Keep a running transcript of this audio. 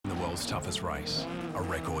world's toughest race, a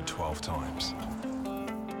record 12 times.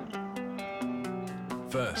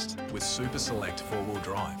 First, with Super Select four-wheel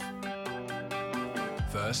drive.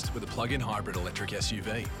 First, with a plug-in hybrid electric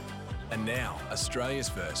SUV. And now, Australia's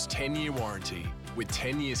first 10-year warranty with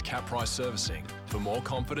 10 years cap price servicing for more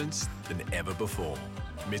confidence than ever before.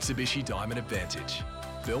 Mitsubishi Diamond Advantage.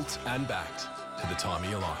 Built and backed to the time of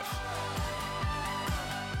your life.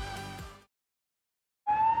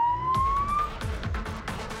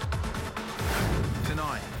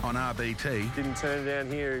 Tonight on RBT. Didn't turn down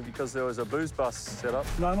here because there was a booze bus set up.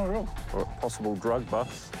 No, not at all. Or a possible drug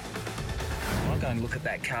bus. I'll go and look at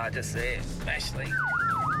that car just there, Ashley.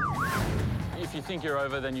 If you think you're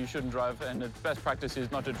over, then you shouldn't drive, and the best practice is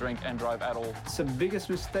not to drink and drive at all. It's the biggest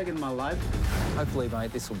mistake in my life. Hopefully,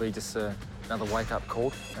 mate, this will be just another wake-up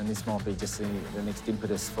call, and this might be just the next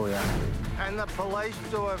impetus for you. And the police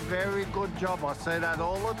do a very good job. I see that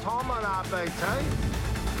all the time on RBT.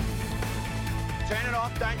 Turn it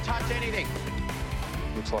off, don't touch anything.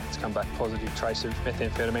 Looks like it's come back positive trace of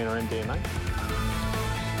methamphetamine or MDMA.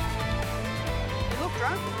 You look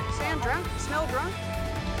drunk, sound drunk, smell drunk.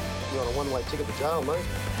 You got a one-way ticket to jail, mate.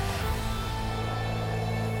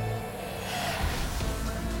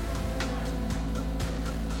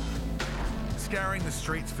 Scouring the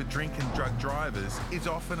streets for drink and drug drivers is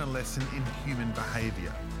often a lesson in human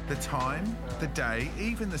behaviour. The time, the day,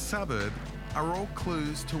 even the suburb are all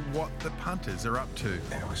clues to what the punters are up to.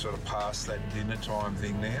 Now we're sort of past that dinner time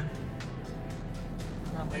thing now.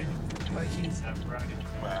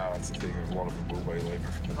 Well, that's the thing, a lot of them will be leaving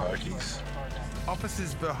from the pokies.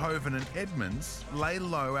 Officers Verhoeven and Edmonds lay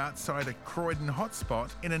low outside a Croydon hotspot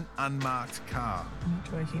in an unmarked car.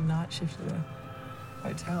 Working night shift at a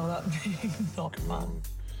hotel, that being not fun.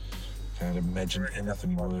 Can't imagine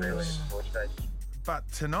anything worse.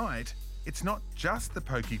 But tonight, it's not just the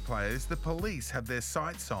pokey players the police have their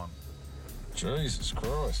sights on. Jesus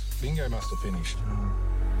Christ, bingo must have finished.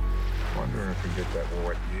 Wondering if we get that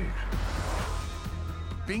right here.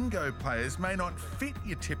 Bingo players may not fit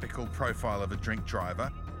your typical profile of a drink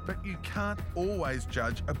driver, but you can't always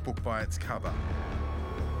judge a book by its cover.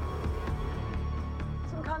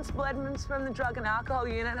 Some Constable Edmonds from the Drug and Alcohol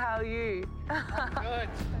Unit, how are you? Good.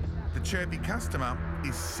 The chirpy customer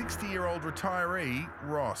is 60-year-old retiree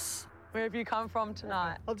Ross. Where have you come from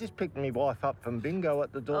tonight? I just picked my wife up from bingo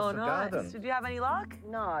at the Dorset Garden. Did you have any luck?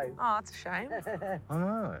 No. Oh, that's a shame. I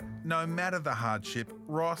know. No matter the hardship,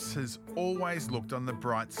 Ross has always looked on the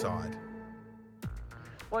bright side.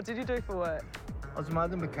 What did you do for work? I was a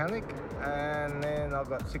motor mechanic, and then I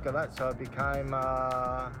got sick of that, so I became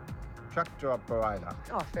a tractor operator.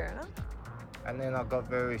 Oh, fair enough. And then I got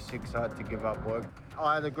very sick, so I had to give up work.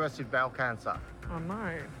 I had aggressive bowel cancer. Oh,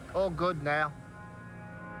 no. All good now.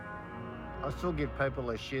 I still give people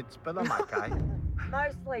the shits, but I'm okay.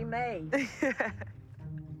 Mostly me.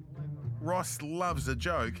 Ross loves a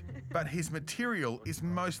joke, but his material is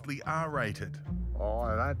mostly R-rated. Oh,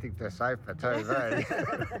 I don't think they're safe for TV.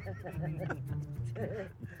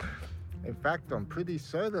 In fact, I'm pretty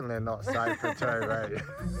certain they're not safe for TV.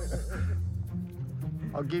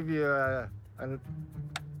 I'll give you an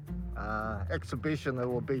exhibition that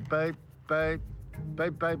will be beep, beep,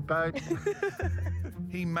 beep, beep, beep.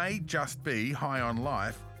 He may just be high on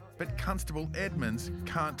life, but Constable Edmonds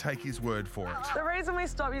can't take his word for it. The reason we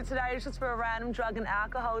stopped you today is just for a random drug and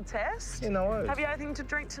alcohol test. You know. Have you had anything to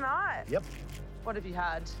drink tonight? Yep. What have you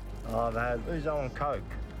had? I've had ouzo and Coke.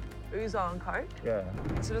 Ouzo and Coke? Yeah.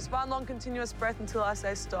 So just one long continuous breath until I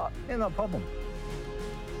say stop. Yeah, no problem.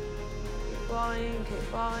 Keep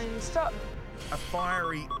blowing, stop. A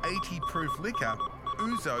fiery 80-proof liquor,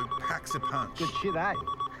 ouzo packs a punch. Good shit, eh?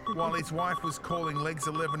 While his wife was calling legs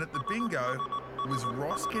 11 at the bingo, was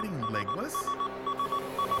Ross getting legless?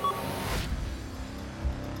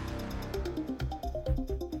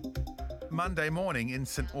 Monday morning in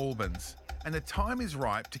St Albans, and the time is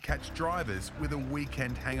ripe to catch drivers with a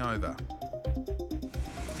weekend hangover.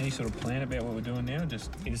 Any sort of plan about what we're doing now?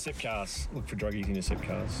 Just intercept cars. Look for druggies, intercept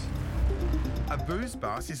cars. A booze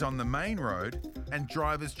bus is on the main road, and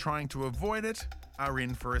drivers trying to avoid it are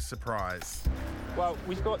in for a surprise. Well,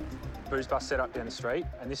 we've got a booze bus set up down the street,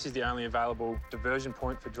 and this is the only available diversion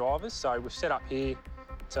point for drivers. So we've set up here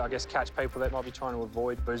to, I guess, catch people that might be trying to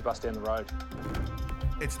avoid booze bus down the road.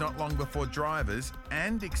 It's not long before drivers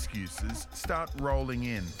and excuses start rolling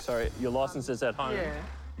in. Sorry, your licence is at home? Yeah.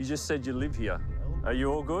 You just said you live here. Are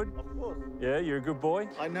you all good? Of course. Yeah, you're a good boy?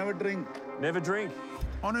 I never drink. Never drink?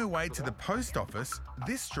 On her way to the post office,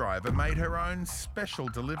 this driver made her own special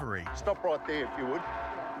delivery. Stop right there if you would.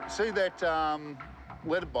 See that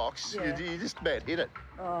letterbox, Yeah. you just about hit it.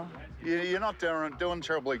 Oh, You're not doing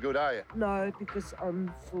terribly good, are you? no, because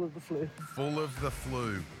I'm full of the flu. Full of the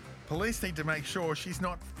flu. Police need to make sure she's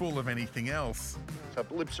not full of anything else. So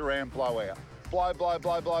blips around, blow out. Blow, blow,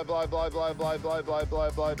 blow, blow, blow, blow, blow, blow, blow, blow,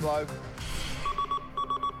 blow, blow, blow.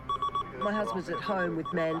 My husband's at home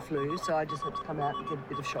with man flu, so I just had to come out and get a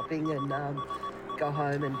bit of shopping and go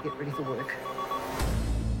home and get ready for work.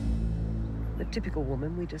 The typical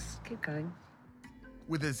woman, we just keep going.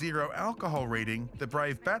 With a 0 alcohol reading, the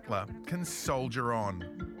brave battler can soldier on.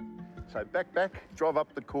 So back, drive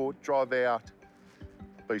up the court, drive out,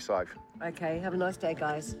 be safe. Okay, have a nice day,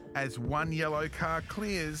 guys. As one yellow car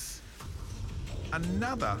clears,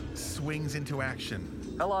 another swings into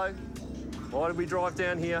action. Hello. Why did we drive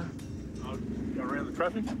down here? Go around the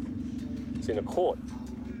traffic. It's in a court.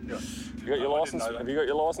 Yeah. You got your license? Have you got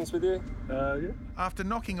your license with you? Yeah. After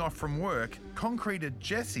knocking off from work, concreter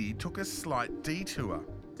Jesse took a slight detour.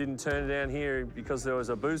 Didn't turn down here because there was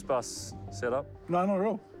a booze bus set up? No, not at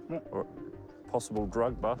all. No. Or possible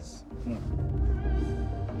drug bus? No.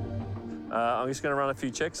 I'm just going to run a few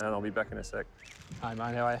checks and I'll be back in a sec. Hi,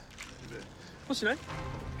 mate. How are you? What's your name?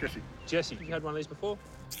 Jesse. Jesse. You had one of these before?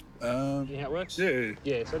 You know how it works? Yeah.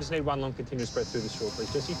 Yeah, so I just need one long continuous breath through the straw,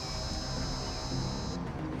 please, Jesse.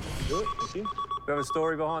 Do it, thank you. Do you have a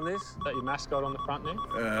story behind this? Is that your mascot on the front there?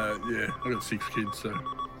 Yeah, I've got 6 kids, so...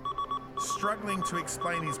 Struggling to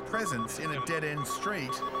explain his presence in a dead-end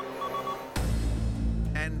street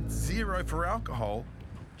and 0 for alcohol,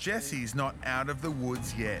 Jesse's not out of the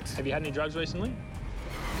woods yet. Have you had any drugs recently?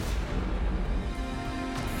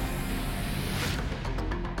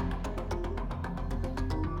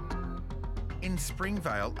 In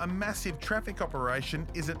Springvale, a massive traffic operation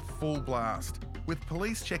is at full blast, with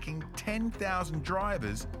police checking 10,000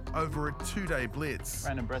 drivers over a 2-day blitz.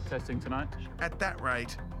 Random breath testing tonight. At that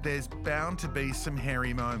rate, there's bound to be some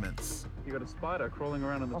hairy moments. You got a spider crawling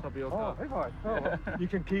around on the top of your car. Oh, you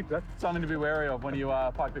can keep that. Something to be wary of when you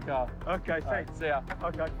park the car. Okay, thanks. See ya.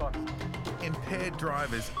 Okay, fine. Impaired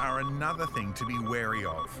drivers are another thing to be wary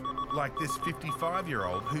of, like this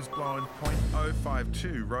 55-year-old who's blown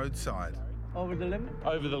 .052 roadside. Over the limit?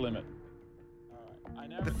 Over the limit.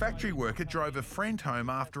 The factory worker drove a friend home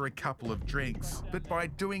after a couple of drinks, but by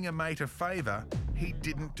doing a mate a favour, he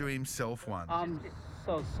didn't do himself one. I'm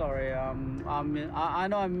so sorry. I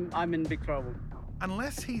know I'm in big trouble.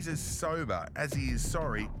 Unless he's as sober as he is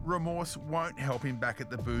sorry, remorse won't help him back at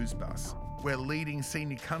the booze bus, where leading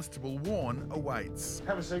senior constable Warren awaits.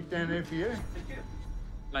 Have a seat down there for you.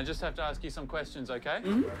 And I just have to ask you some questions, okay?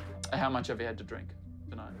 How much have you had to drink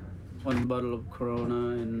tonight? 1 bottle of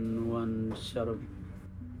Corona and 1 shot of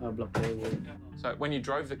blockade. So when you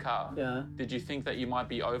drove the car, Yeah. did you think that you might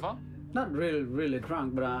be over? Not really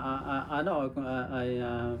drunk, but I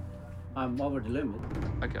know I'm over the limit.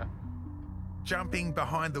 Okay. Jumping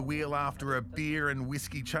behind the wheel after a beer and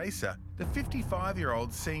whiskey chaser, the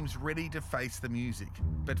 55-year-old seems ready to face the music.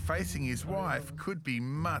 But facing his wife could be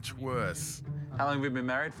much worse. How long have you been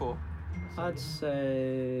married for? I'd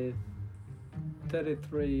say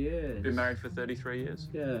 33 years. Been married for 33 years?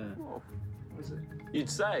 Yeah. Oh, you'd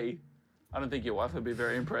say. I don't think your wife would be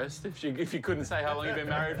very impressed if you couldn't say how long you've been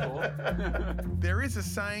married for. There is a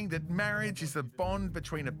saying that marriage is the bond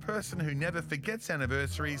between a person who never forgets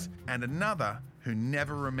anniversaries and another who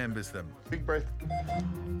never remembers them. Big breath.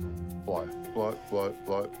 Blow, blow, blow,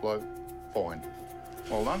 blow, blow. Fine.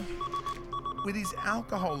 Well done. With his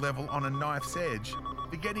alcohol level on a knife's edge,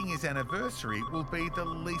 forgetting his anniversary will be the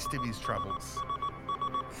least of his troubles.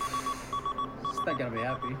 It's not gonna be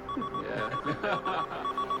happy. Yeah.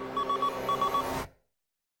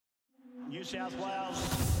 New South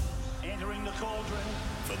Wales entering the cauldron.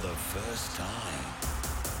 For the first time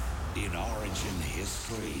in Origin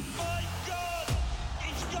history. My God!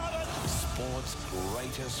 He's got it! Sport's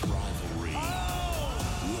greatest rivalry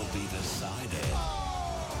will be decided.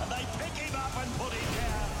 And they pick him up and put him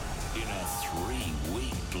down. In a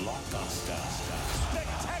 3-week blockbuster.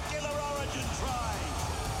 Spectacular Origin try.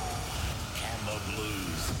 Can the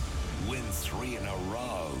Blues win 3 in a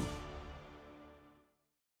row?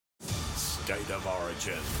 State of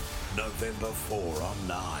Origin, November 4 on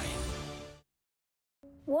 9.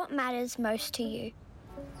 What matters most to you?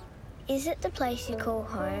 Is it the place you call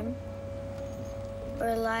home? Or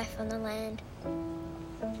a life on the land?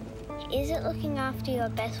 Is it looking after your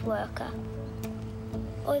best worker?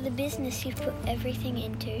 Or the business you've put everything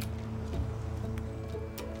into?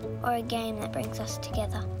 Or a game that brings us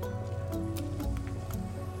together?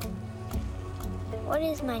 What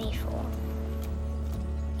is money for?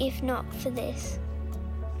 If not for this.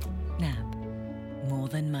 NAB, more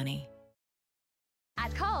than money.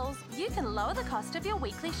 At Coles, you can lower the cost of your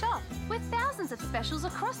weekly shop with thousands of specials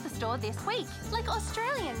across the store this week, like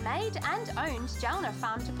Australian-made and owned Jalna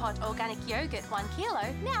farm-to-pot organic yogurt 1 kilo,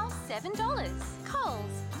 now $7. Coles,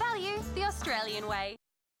 value the Australian way.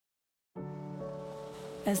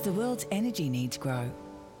 As the world's energy needs grow,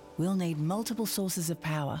 we'll need multiple sources of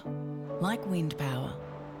power, like wind power.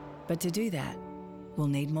 But to do that, we'll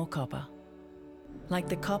need more copper. Like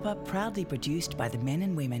the copper proudly produced by the men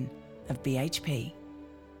and women of BHP.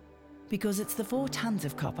 Because it's the 4 tonnes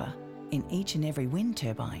of copper in each and every wind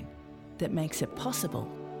turbine that makes it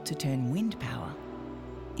possible to turn wind power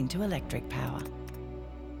into electric power.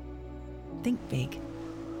 Think big.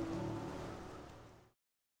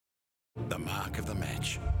 The mark of the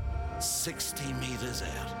match. 60 metres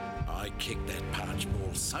out. I kicked that punch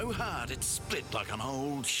ball so hard it split like an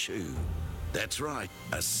old shoe. That's right,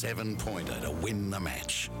 a 7-pointer to win the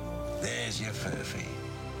match. There's your furphy.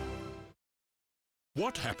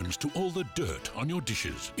 What happens to all the dirt on your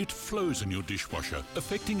dishes? It flows in your dishwasher,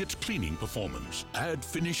 affecting its cleaning performance. Add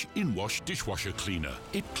Finish In-Wash Dishwasher Cleaner.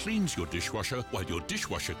 It cleans your dishwasher while your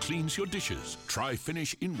dishwasher cleans your dishes. Try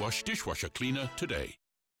Finish In-Wash Dishwasher Cleaner today.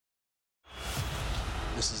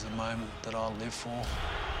 This is the moment that I'll live for.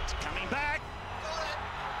 It's coming back.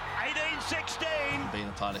 18-16. Being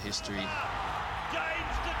a part of history.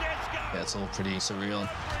 James Tedesco. Yeah, it's all pretty surreal.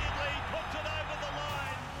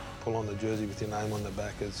 Pull on the jersey with your name on the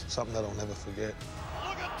back is something that I'll never forget.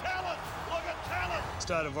 Look at talent! Look at talent!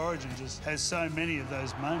 Start of Origin just has so many of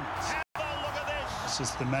those moments. Look at this! It's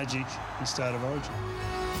just the magic in Start of Origin.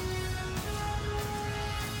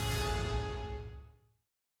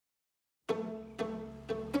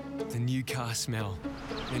 The new car smell.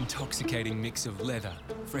 An intoxicating mix of leather,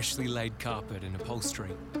 freshly laid carpet and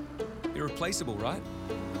upholstery. Irreplaceable, right?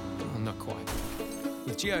 Well, not quite.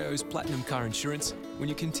 With GIO's Platinum Car Insurance, when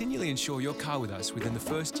you continually insure your car with us within the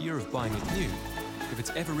first year of buying it new, if it's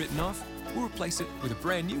ever written off, we'll replace it with a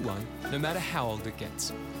brand new one, no matter how old it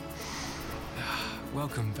gets.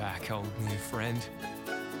 Welcome back, old new friend.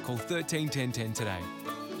 Call 13 10 10 today.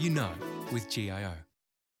 You know, with GIO.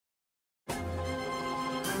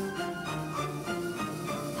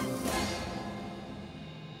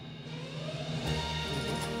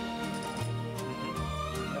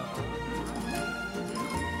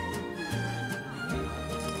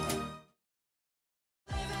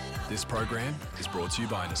 This program is brought to you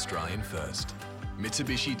by an Australian first.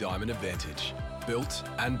 Mitsubishi Diamond Advantage. Built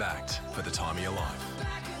and backed for the time of your life.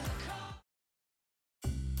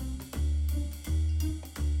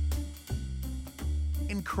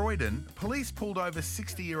 In Croydon, police pulled over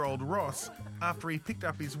 60-year-old Ross after he picked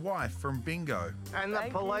up his wife from bingo. And the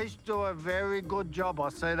police do a very good job. I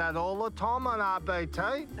see that all the time on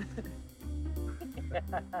RBT.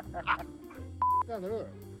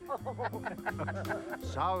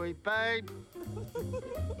 Sorry, babe.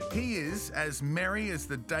 He is as merry as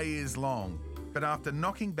the day is long, but after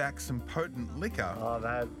knocking back some potent liquor... Oh,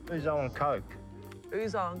 that ouzo and coke.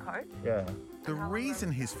 Ouzo and coke? Yeah. The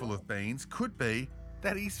reason he's full of beans could be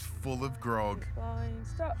that he's full of grog. Fine,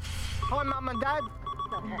 stop. Hi, Mum and Dad.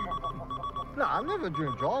 No, I never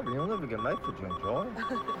drink driving. You'll never get me for drink driving.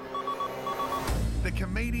 The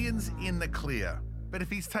comedian's in the clear. But if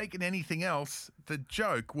he's taken anything else, the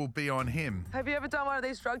joke will be on him. Have you ever done one of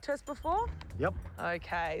these drug tests before? Yep.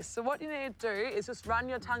 Okay, so what you need to do is just run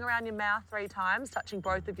your tongue around your mouth 3 times, touching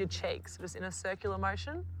both of your cheeks, just in a circular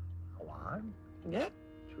motion. 1, Yep.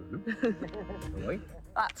 2, 3.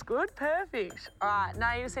 That's good, perfect. All right,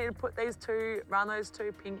 now you just need to run those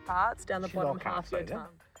 2 pink parts down the bottom half of your tongue.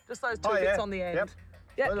 Just those 2 bits on the end. Yep.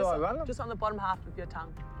 Yeah, Where do I run them? Just on the bottom half of your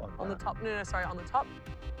tongue. On the top, no, sorry, on the top.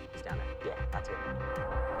 Just down there. Yeah, that's it.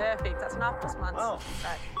 Perfect, that's enough, just once. Oh.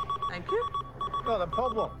 Great. Thank you. Not a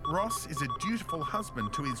problem. Ross is a dutiful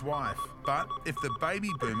husband to his wife, but if the baby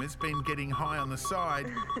boomer's been getting high on the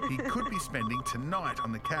side, he could be spending tonight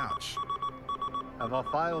on the couch. Have I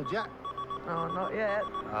failed yet? Oh, not yet.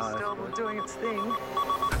 Still doing its thing.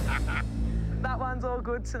 That one's all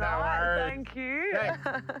good tonight. Thank you.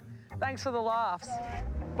 Thanks for the laughs.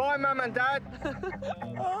 Bye, Mum and Dad.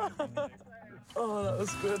 Oh, that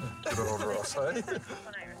was good. Good old Ross, eh?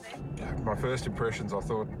 My first impressions, I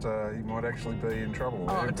thought he might actually be in trouble.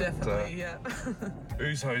 Oh, there, definitely, yeah.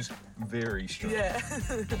 Ouzo's very strong. Yeah.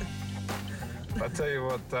 I tell you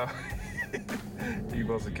what, he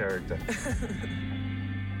was a character.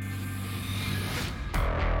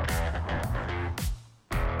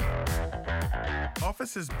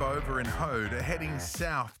 Officers Bova and Hode are heading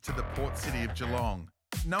south to the port city of Geelong,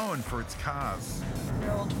 known for its cars.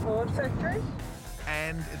 The old Ford factory.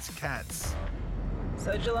 And its cats.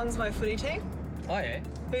 So Geelong's my footy team. Oh, yeah?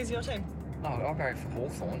 Who's your team? Oh, I barrack for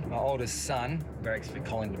Hawthorn. My oldest son barracks for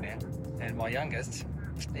Collingwood now. And my youngest,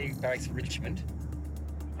 he barracks for Richmond.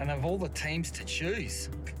 And of all the teams to choose,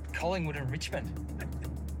 Collingwood and Richmond.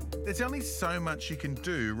 There's only so much you can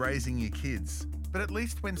do raising your kids, but at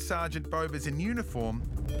least when Sergeant Boba's in uniform,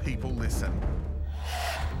 people listen.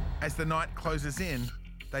 As the night closes in,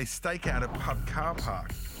 they stake out a pub car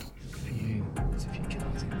park. There's a few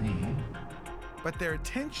cars in there. But their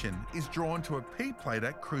attention is drawn to a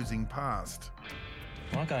P-plater cruising past.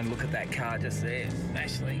 I'll go and look at that car just there,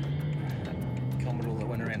 actually. Commodore that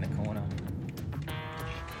went around the corner.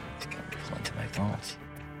 It's got flight to McDonald's.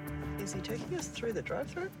 Is he taking us through the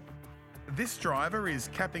drive-thru? This driver is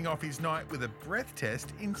capping off his night with a breath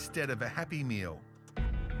test instead of a Happy Meal.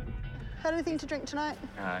 Had anything to drink tonight?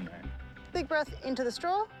 No. Big breath into the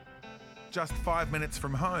straw. Just 5 minutes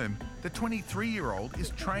from home, the 23-year-old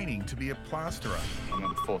is training to be a plasterer. I'm in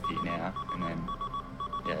 4th year now, and then,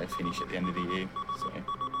 I finish at the end of the year, so...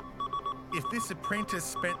 If this apprentice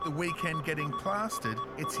spent the weekend getting plastered,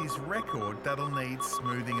 it's his record that'll need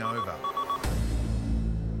smoothing over.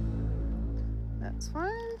 That's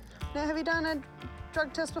fine. Now, have you done a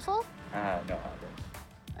drug test before? No, I haven't.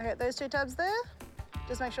 Okay, those 2 tabs there,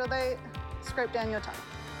 just make sure they scrape down your tongue.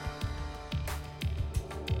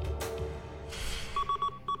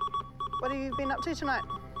 What have you been up to tonight?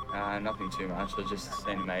 Nothing too much. I just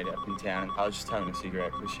seen a mate up in town. I was just having a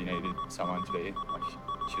cigarette because she needed someone to be,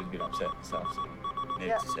 she was a bit upset and stuff, so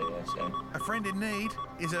needed to see her, so... A friend in need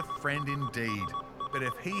is a friend indeed. But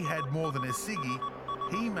if he had more than a ciggy,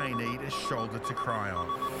 he may need a shoulder to cry on.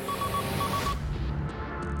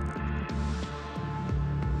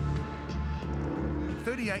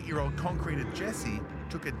 "38-year-old concreter Jesse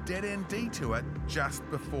took a dead-end detour just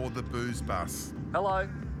before the booze bus. Hello.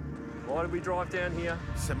 Why did we drive down here?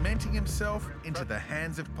 Cementing himself into the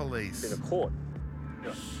hands of police. In a court.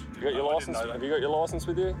 Yeah. You got your license? Have you got your license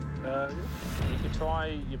with you? You can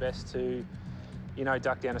try your best to,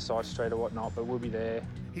 duck down a side street or whatnot, but we'll be there.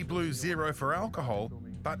 He blew 0 for alcohol,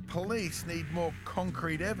 but police need more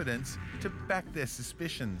concrete evidence to back their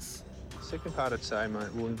suspicions. The second part, I'd say,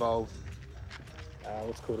 mate, will involve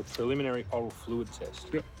what's called a preliminary oral fluid test.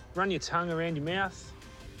 Yep. Run your tongue around your mouth.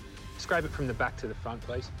 Scrape it from the back to the front,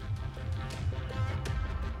 please.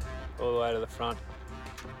 All the way to the front.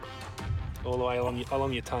 All the way along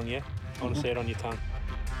your tongue, yeah? I want to see it on your tongue.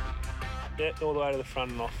 Yeah, all the way to the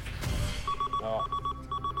front and off. All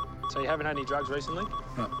right. So you haven't had any drugs recently?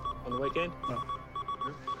 No. On the weekend? No.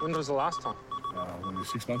 When was the last time? Maybe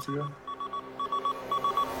 6 months ago.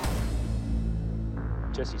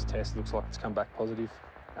 Jesse's test looks like it's come back positive.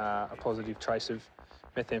 A positive trace of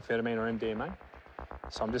methamphetamine or MDMA.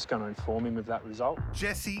 So I'm just going to inform him of that result.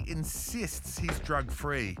 Jesse insists he's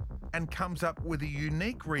drug-free and comes up with a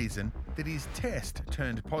unique reason that his test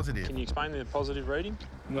turned positive. Can you explain the positive reading?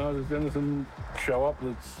 No, there's anything show up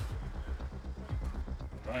that's...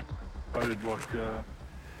 Right. I did like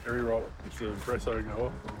cherry ripe. It's the espresso go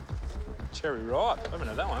off. Cherry ripe? I haven't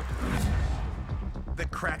had that one. The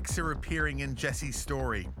cracks are appearing in Jesse's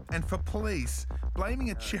story, and for police,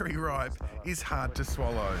 blaming a cherry ripe is hard to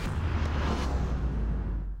swallow.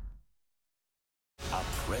 A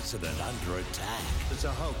president under attack. It's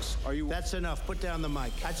a hoax. That's enough. Put down the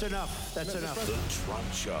mic. That's enough. That's enough. The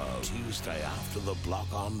Trump Show, Tuesday after the block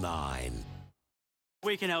on 9.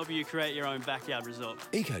 We can help you create your own backyard resort.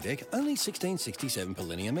 EcoDeck, only $16.67 per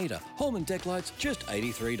linear metre. Holman deck lights, just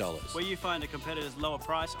 $83. Where you find a competitor's lower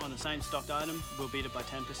price on the same stocked item, we'll beat it by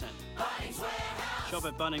 10%. Shop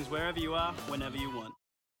at Bunnings wherever you are, whenever you want.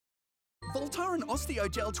 Voltaren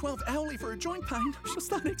Osteogel 12 hourly for a joint pain. I shall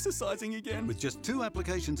start exercising again. With just 2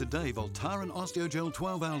 applications a day, Voltaren Osteogel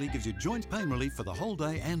 12 hourly gives you joint pain relief for the whole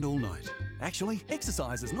day and all night. Actually,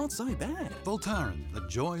 exercise is not so bad. Voltaren, the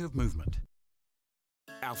joy of movement.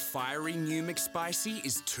 Our fiery new McSpicy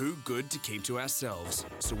is too good to keep to ourselves,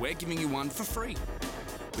 so we're giving you one for free.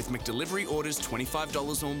 With McDelivery orders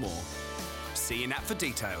 $25 or more. See an app for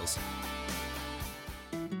details.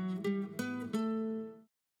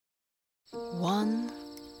 One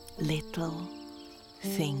little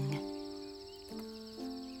thing.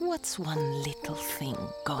 What's one little thing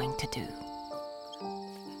going to do?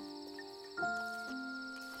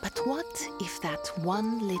 But what if that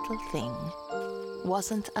one little thing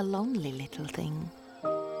wasn't a lonely little thing?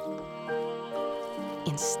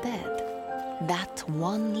 Instead, that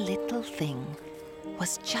one little thing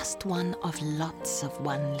was just one of lots of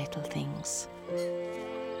one little things.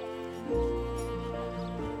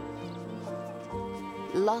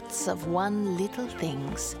 Lots of one little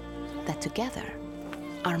things that together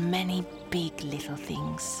are many big little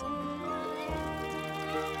things.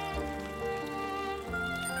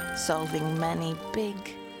 solving many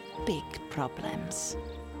big, big problems.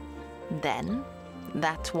 Then,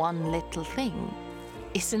 that one little thing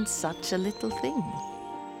isn't such a little thing.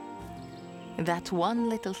 That one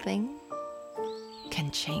little thing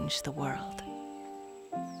can change the world.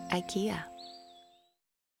 IKEA.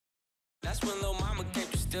 That's when little mama came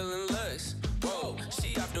through stealing looks. Whoa,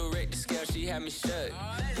 she off the rate the scale, she had me shook.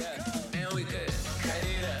 Yeah, and we could cut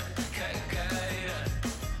it up, cut it up,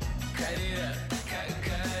 cut it up, cut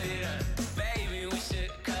it up. Baby, we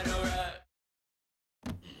should cut her up.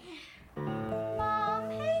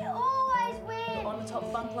 Mom, he always wins. On the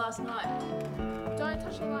top bunk last night. Don't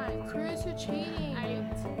touch the line. Cruise for cheating.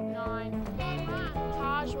 8, 9, 10.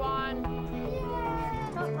 Taj 1.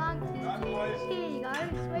 Top bunk. Here you go.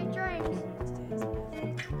 Sweet dreams.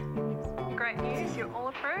 Great news, you're all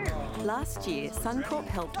approved. Last year, Suncorp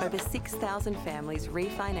helped over 6,000 families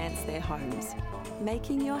refinance their homes,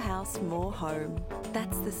 making your house more home.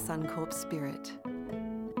 That's the Suncorp spirit.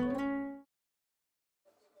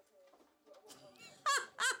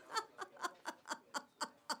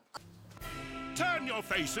 Turn your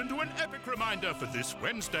face into an epic reminder for this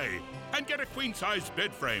Wednesday and get a queen-size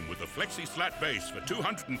bed frame with a flexi-slat base for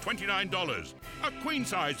 $229, a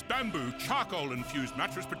queen-size bamboo charcoal-infused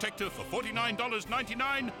mattress protector for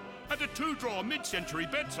 $49.99, and a 2-drawer mid-century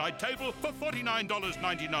bedside table for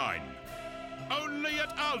 $49.99. Only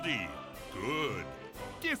at Aldi. Good.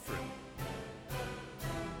 Different.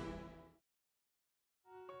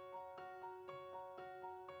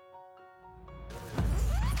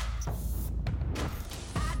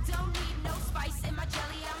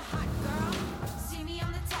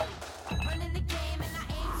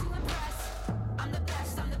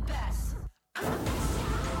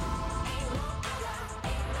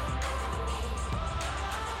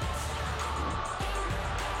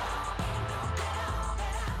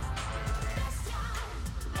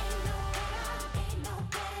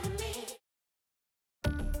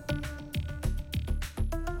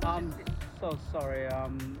 I'm so sorry.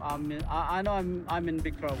 I know I'm in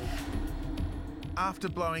big trouble. After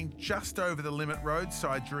blowing just over the limit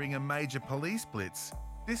roadside during a major police blitz,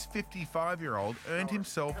 this 55-year-old earned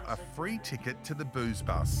himself a free ticket to the booze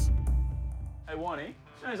bus. Hey, Warnie,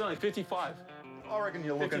 he's only 55. I reckon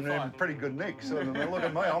you're looking in pretty good nick, sort of thing. Look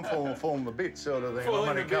at me, I'm falling a bit, sort of thing. I'm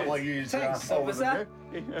only a couple of years older than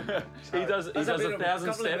you. He does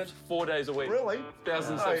 1,000 steps 4 days a week. Really?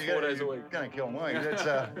 1,000 steps 4 days a week. You're going to kill me. That's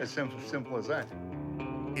as simple as that.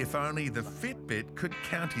 If only the Fitbit could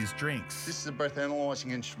count his drinks. This is a breath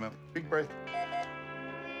analysing instrument. Big breath.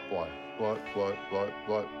 Blow.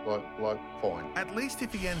 Fine. At least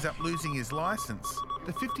if he ends up losing his licence,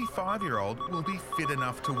 the 55-year-old will be fit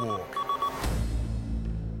enough to walk.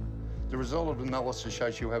 The result of the analysis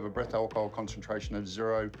shows you have a breath alcohol concentration of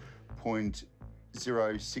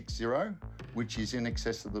 0.060, which is in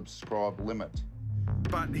excess of the prescribed limit.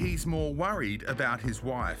 But he's more worried about his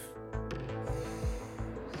wife.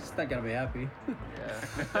 She's not going to be happy.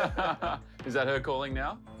 Yeah. Is that her calling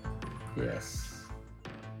now? Yes.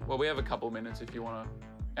 Well, we have a couple of minutes if you want to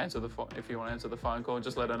answer the phone call.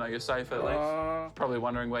 Just let her know you're safe at least. Probably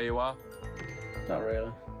wondering where you are. Not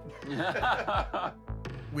really.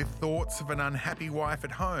 With thoughts of an unhappy wife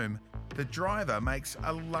at home, the driver makes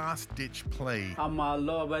a last-ditch plea. I'm a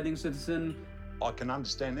law-abiding citizen. I can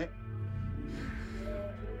understand that.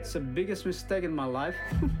 It's the biggest mistake in my life.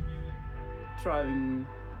 Driving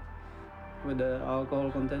with the alcohol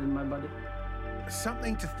content in my body.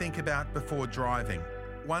 Something to think about before driving.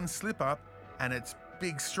 One slip-up and it's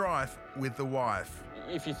big strife with the wife.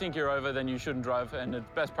 If you think you're over, then you shouldn't drive, and the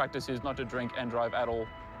best practice is not to drink and drive at all,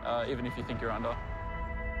 even if you think you're under.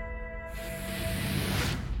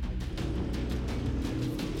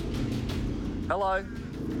 Hello.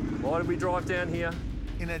 Why did we drive down here?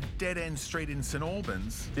 In a dead-end street in St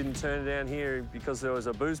Albans. Didn't turn down here because there was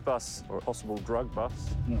a booze bus or a possible drug bus.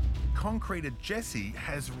 Concreter Jesse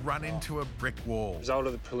has run into a brick wall. The result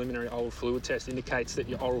of the preliminary oral fluid test indicates that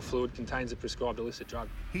your oral fluid contains a prescribed illicit drug.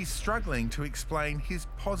 He's struggling to explain his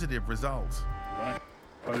positive results. Right.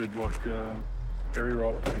 I did like cherry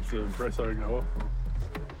ripe makes the breath go off.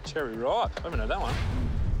 Cherry ripe? I haven't had that one.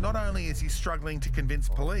 Not only is he struggling to convince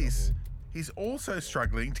police, he's also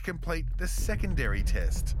struggling to complete the secondary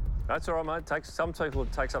test. That's all right, mate. Some people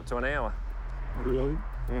it takes up to an hour. Really?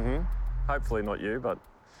 Mm-hmm. Hopefully not you, but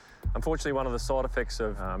unfortunately one of the side effects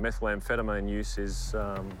of methamphetamine use is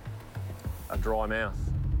a dry mouth.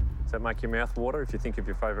 Does that make your mouth water if you think of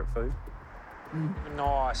your favourite food?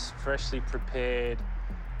 Nice, freshly prepared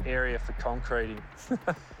area for concreting.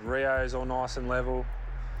 Rio's all nice and level.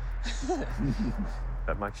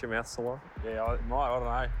 That makes your mouth saliva? Yeah, it might, I don't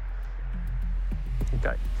know.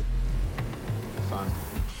 Okay. Fun.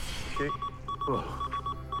 Shoot.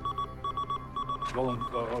 Well,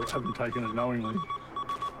 I haven't taken it knowingly.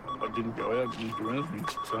 I didn't go out, didn't do anything,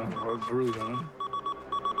 so I really don't know.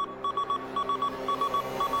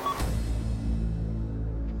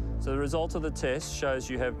 So the result of the test shows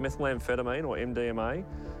you have methamphetamine, or MDMA,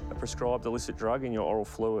 a prescribed illicit drug in your oral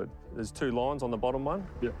fluid. There's 2 lines on the bottom one.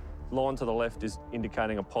 Yep. Line to the left is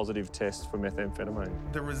indicating a positive test for methamphetamine.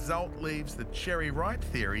 The result leaves the Cherry Wright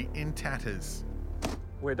theory in tatters.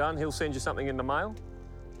 We're done. He'll send you something in the mail.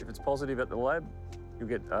 If it's positive at the lab, you'll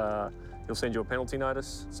get, he'll send you a penalty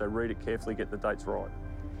notice, so read it carefully, get the dates right.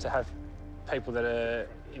 To have people that are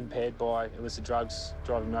impaired by illicit drugs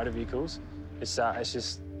driving motor vehicles, it's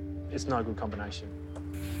no good combination.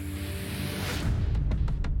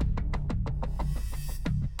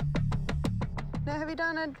 Now, have you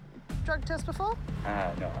done a drug test before?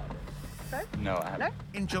 No. No, I haven't. No?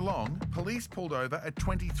 In Geelong, police pulled over a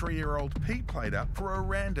 23-year-old Pete plater for a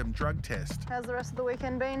random drug test. How's the rest of the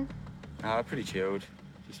weekend been? Pretty chilled.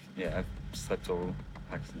 Just, yeah, I slept all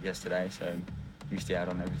like yesterday, so missed out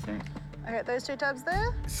on everything. Okay, those 2 tabs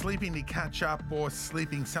there. Sleeping to catch up or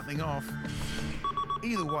sleeping something off.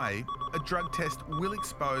 Either way, a drug test will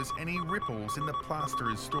expose any ripples in the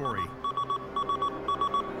plasterer's story.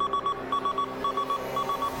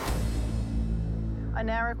 I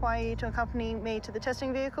now require you to accompany me to the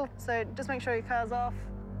testing vehicle, so just make sure your car's off.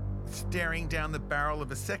 Staring down the barrel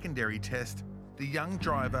of a secondary test, the young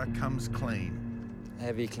driver comes clean.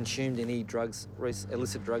 Have you consumed any drugs,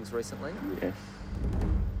 illicit drugs recently? Yes.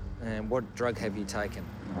 And what drug have you taken?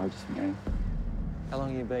 Just me. How long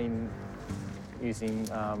have you been using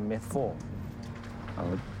meth for?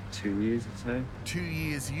 2 years or so. 2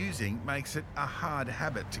 years using makes it a hard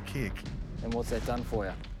habit to kick. And what's that done for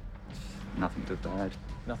you? Nothing but bad.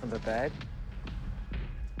 Nothing but bad?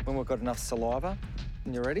 When we've got enough saliva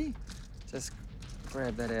and you're ready, just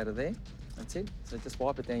grab that out of there. That's it. So just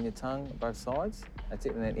wipe it down your tongue, both sides. That's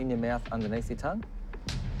it. And then in your mouth, underneath your tongue.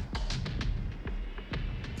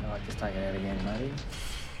 All right, just take it out again, maybe.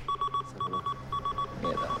 Let's have a look.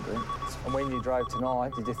 Yeah, that'll do. And when you drove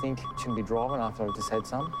tonight, did you think you shouldn't be driving after I just had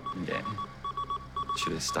some? Yeah.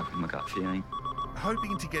 Should have stuck with my gut feeling.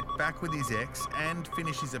 Hoping to get back with his ex and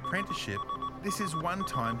finish his apprenticeship, this is one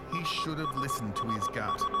time he should have listened to his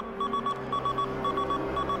gut.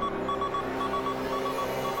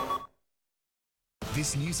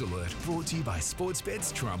 This news alert brought to you by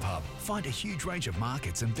Sportsbet's Trump Hub. Find a huge range of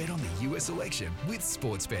markets and bet on the US election with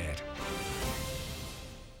Sportsbet.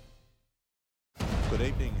 Good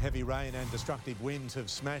evening. Heavy rain and destructive winds have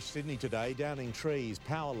smashed Sydney today, downing trees,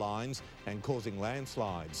 power lines and causing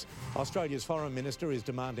landslides. Australia's Foreign Minister is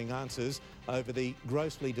demanding answers over the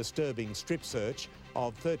grossly disturbing strip search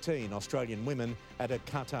of 13 Australian women at a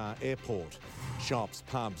Qatar airport. Shops,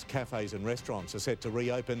 pubs, cafes and restaurants are set to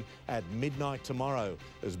reopen at midnight tomorrow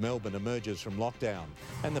as Melbourne emerges from lockdown.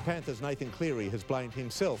 And the Panthers' Nathan Cleary has blamed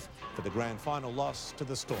himself for the grand final loss to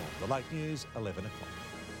the Storm. The late news, 11 o'clock.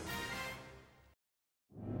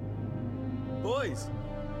 Boys!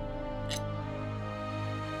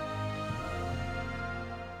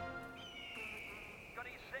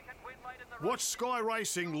 Watch Sky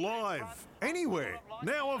Racing live, anywhere,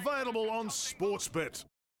 now available on Sportsbet.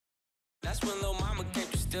 That's when Lil Mama came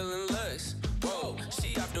through stealing looks. Whoa,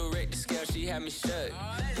 she off the rate the scale, she had me shook.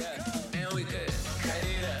 Yeah, and we could cut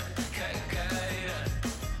it up, cut it up,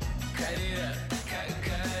 cut it up, cut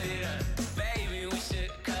it up. Baby, we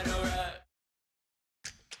should cut her up.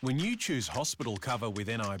 When you choose hospital cover with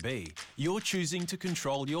NIB, you're choosing to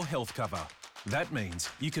control your health cover. That means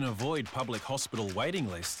you can avoid public hospital waiting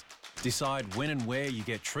lists, decide when and where you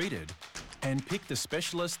get treated, and pick the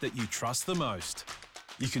specialist that you trust the most.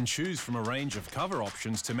 You can choose from a range of cover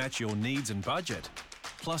options to match your needs and budget,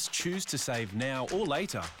 plus choose to save now or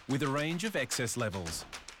later with a range of excess levels.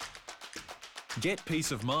 Get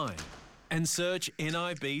peace of mind and search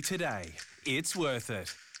NIB today. It's worth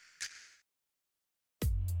it.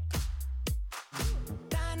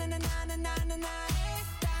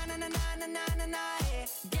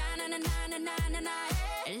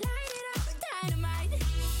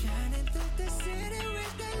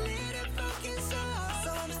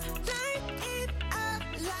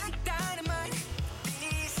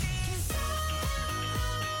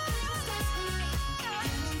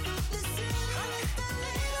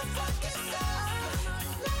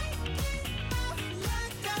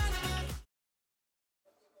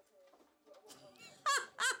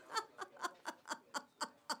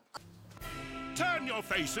 Turn your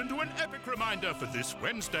your face into an epic reminder for this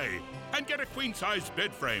Wednesday and get a queen-size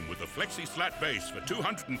bed frame with a flexi-slat base for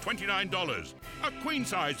 $229, a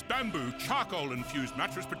queen-size bamboo charcoal-infused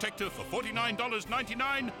mattress protector for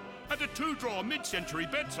 $49.99, and a 2-drawer mid-century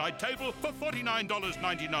bedside table for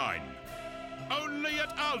 $49.99. Only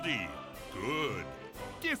at Aldi. Good.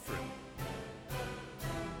 Different.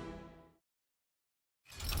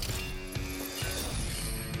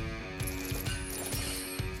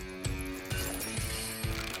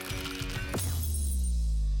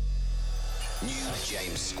 New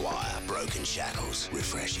James Squire Broken Shackles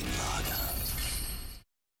Refreshing Lager.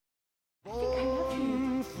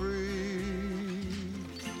 Born free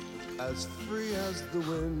as the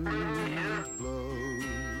wind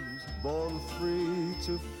blows, born free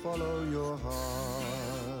to follow your heart.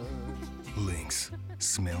 Lynx,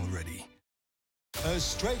 smell ready.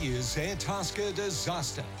 Australia's Airtasker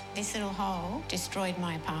disaster. This little hole destroyed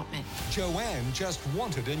my apartment. Joanne just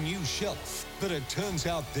wanted a new shelf, but it turns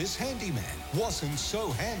out this handyman wasn't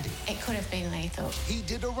so handy. It could have been lethal. He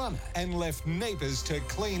did a runner and left neighbours to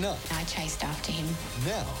clean up. I chased after him.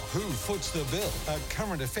 Now, who foots the bill? A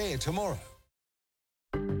current affair tomorrow.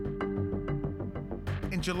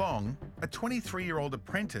 In Geelong, a 23-year-old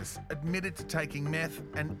apprentice admitted to taking meth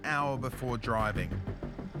an hour before driving.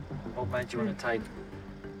 What made you want to take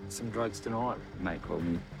some drugs tonight? Mate called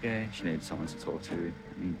me. Yeah, she needed someone to talk to.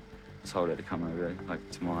 And told her to come over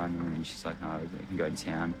to mine, and she's like, no, I can go to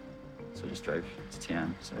town. So I just drove to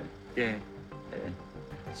town. So yeah,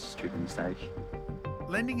 stupid mistake.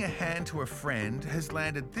 Lending a hand to a friend has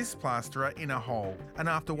landed this plasterer in a hole, and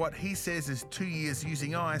after what he says is 2 years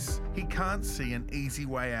using ice, he can't see an easy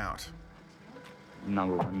way out.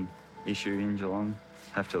 Number one issue in Geelong,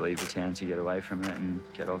 have to leave the town to get away from it and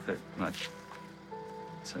get off it.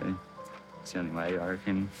 So it's the only way, I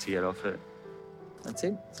reckon, to get off it. That's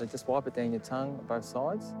it. So just wipe it down your tongue on both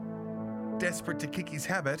sides. Desperate to kick his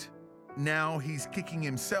habit, now he's kicking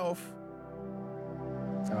himself.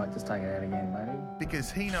 It's all right, just take it out again, matey.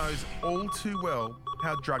 Because he knows all too well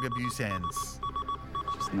how drug abuse ends.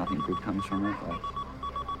 Just nothing good comes from it.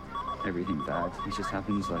 Everything bad. It just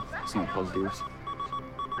happens. It's not positives.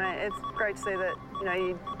 It's great to see that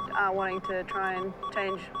you are wanting to try and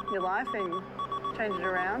change your life and change it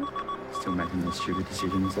around. Still making those stupid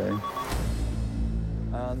decisions though.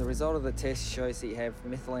 The result of the test shows that you have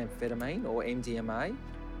methamphetamine or MDMA,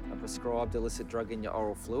 a prescribed illicit drug in your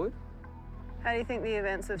oral fluid. How do you think the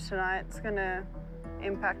events of tonight's going to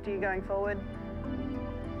impact you going forward?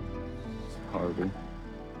 It's horrible.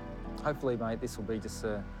 Hopefully, mate, this will be just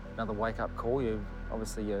another wake-up call.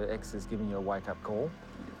 Obviously, your ex is giving you a wake-up call,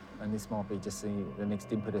 and this might be just the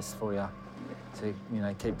next impetus for you to,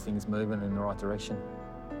 keep things moving in the right direction.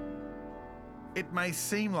 It may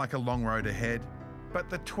seem like a long road ahead,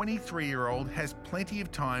 but the 23-year-old has plenty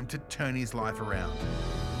of time to turn his life around.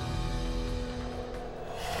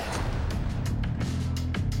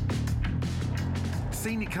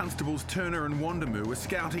 Senior Constables Turner and Wandamu are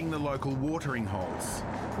scouting the local watering holes.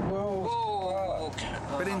 Whoa.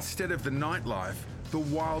 But instead of the nightlife, the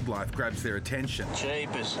wildlife grabs their attention.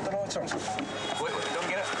 Jeepers. The lights on. Wait, don't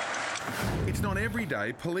get it. It's not every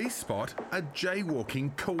day police spot a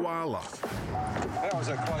jaywalking koala. That was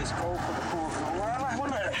a close call for the poor koala,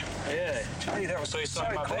 wasn't it? Yeah. Gee, that was so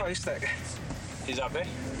close. He's up there?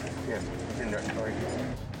 Yeah, in that tree.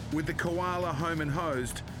 With the koala home and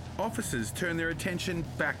hosed, officers turn their attention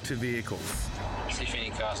back to vehicles. See if any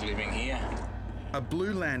cars are living here. A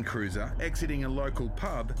blue Land Cruiser exiting a local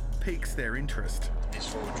pub piques their interest. This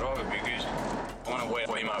four-wheel drive would be good. I want to wet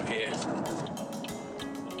him up here.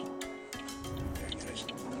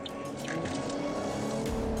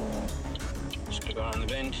 Just gonna go around the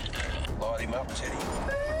bend. Light him up, Teddy.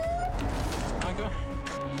 Okay.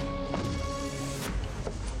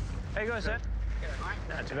 How you going, sir?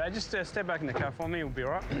 Not too bad. Just step back in the car for me. We'll be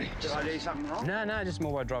all right. Did I do something wrong? No, just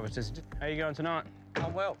more white driver. How you going tonight?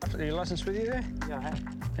 I'm well. Are your licence with you there? Yeah, I have.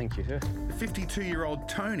 Thank you, sir. 52-year-old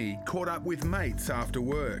Tony caught up with mates after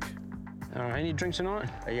work. Any drinks tonight?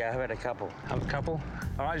 Yeah, I've had a couple. Have a couple?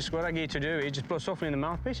 All right, just what I get you to do is just blow softly in the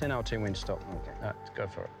mouthpiece and I'll tell you when to stop. Okay. All right, go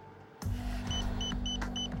for it.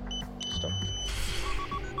 Stop.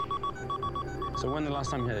 So when the last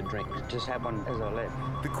time you had a drink? Just had one as I left.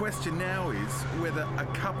 The question now is whether a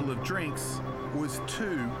couple of drinks was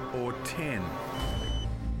 2 or 10.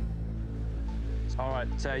 All right,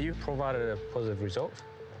 so you've provided a positive result.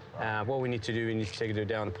 What we need to do, we need to take you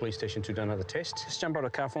down to the police station to do another test. Just jump out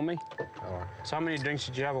of the car for me. All right. So how many drinks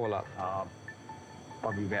did you have all up?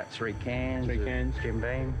 Probably about 3 cans. 3 cans? Jim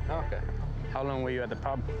Beam. Oh, okay. How long were you at the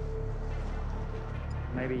pub?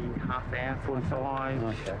 maybe half hour,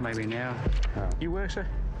 45, maybe an hour. You work, sir?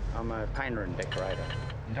 I'm a painter and decorator.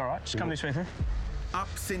 All right, just come this way, sir. Up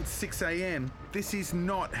since 6 a.m, this is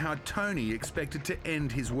not how Tony expected to end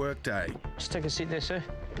his workday. Just take a seat there, sir.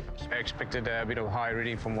 I expected a bit of a high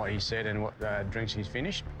reading from what he said and what drinks he's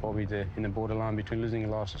finished. Probably in the borderline between losing a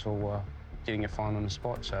licence or getting a fine on the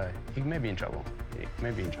spot, so he may be in trouble. He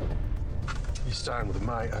may be in trouble. You're staying with a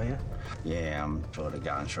mate, are you? Yeah, I'm sort of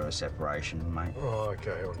going through a separation, mate. Oh,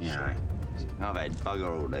 OK, I understand. I've had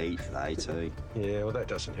bugger all to eat today too. Yeah, well, that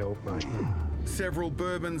doesn't help, mate. Several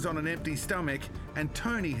bourbons on an empty stomach, and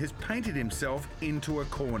Tony has painted himself into a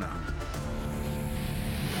corner.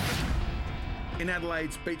 In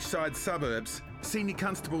Adelaide's beachside suburbs, Senior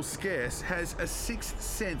Constable Scarce has a sixth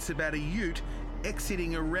sense about a ute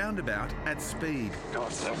exiting a roundabout at speed.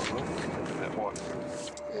 Nice, that one. That one.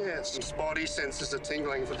 Yeah, some spotty senses are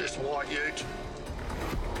tingling for this white ute.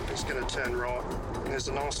 It's going to turn right. There's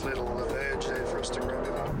a nice little verge there for us to grab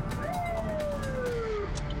him up.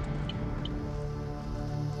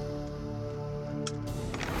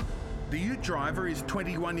 The ute driver is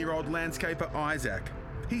 21-year-old landscaper Isaac.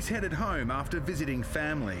 He's headed home after visiting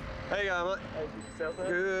family. How you going, mate?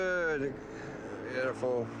 Good.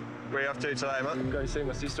 Beautiful. Where are you off to today, mate? I'm going to see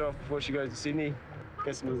my sister off before she goes to Sydney.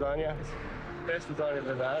 Get some lasagna. Best lasagna I've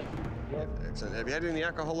ever had. Yep, excellent. Have you had any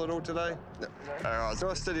alcohol at all today? No. All right, it's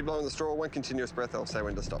nice steady blowing the straw. One continuous breath, I'll say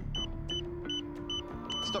when to stop.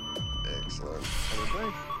 Stop. Excellent.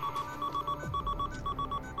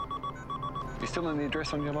 You still in the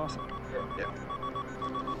address on your license? Yeah.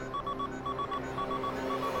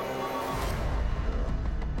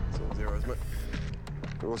 It's all zeros, mate.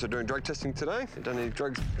 We're also doing drug testing today. Done any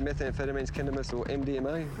drugs, methamphetamines, cannabis, or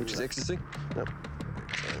MDMA, which is ecstasy? No.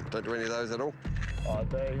 Don't do any of those at all? I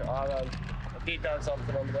do. I did done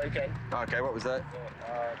something on the weekend. Okay, what was that?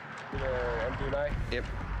 MDMA. Yep.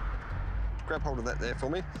 Grab hold of that there for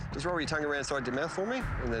me. Just roll your tongue around inside your mouth for me,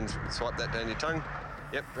 and then swipe that down your tongue.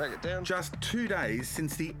 Yep, drag it down. Just 2 days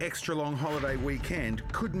since the extra long holiday weekend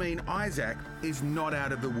could mean Isaac is not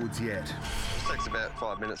out of the woods yet. This takes about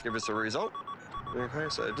 5 minutes to give us a result. Okay,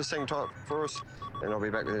 so just hang tight for us, and I'll be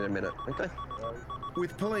back within a minute, okay?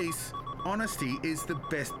 With police, honesty is the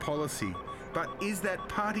best policy. But is that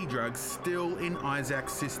party drug still in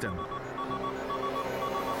Isaac's system?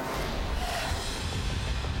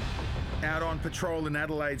 Out on patrol in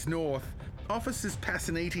Adelaide's north, officers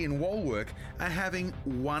Passaniti and Walwork are having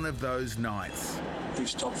one of those nights. We've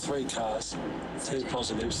stopped 3 cars, 2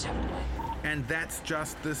 positives. And that's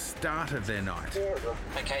just the start of their night.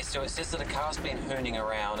 Okay, so it says that a car's been hooning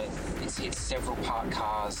around. It's hit several parked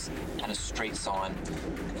cars and a street sign.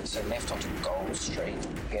 So left onto Gold Street.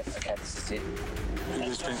 Yep, okay, this is it. We've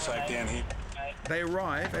just been flagged down here. They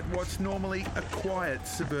arrive at what's normally a quiet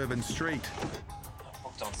suburban street.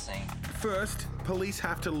 Booked on scene. First, police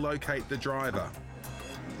have to locate the driver.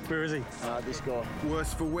 Where is he? This guy.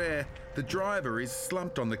 Worse for wear, the driver is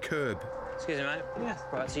slumped on the curb. Excuse me, mate. Yeah.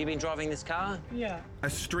 Right, so you've been driving this car? Yeah. A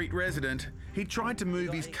street resident, he tried to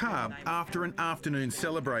move his car after an afternoon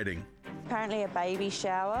celebrating. Apparently a baby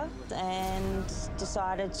shower and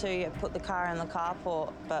decided to put the car in the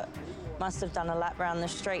carport, but must have done a lap around the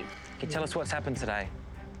street. Can you tell us what's happened today?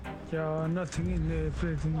 Yeah, nothing in the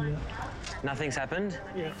prison yet. Nothing's happened?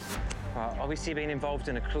 Yeah. Right, obviously been involved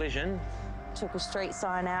in a collision. Took a street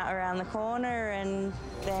sign out around the corner and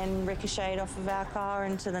then ricocheted off of our car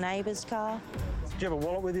into the neighbour's car. Do you have a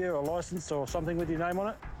wallet with you, or a licence or something with your name on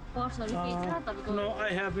it? No, I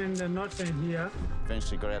haven't, not in here.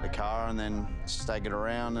 Eventually got out the car and then staggered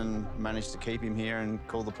around and managed to keep him here and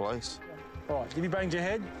call the police. All right, have you banged your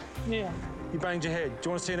head? Yeah. You banged your head. Do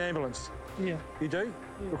you want to see an ambulance? Yeah. You do?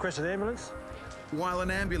 Yeah. Request an ambulance? While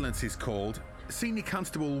an ambulance is called, Senior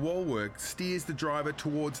Constable Walwork steers the driver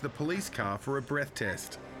towards the police car for a breath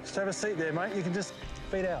test. Just have a seat there, mate. You can just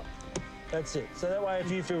feet out. That's it. So that way, if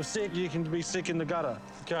you feel sick, you can be sick in the gutter.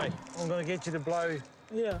 Okay, I'm going to get you to blow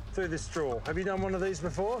through this straw. Have you done one of these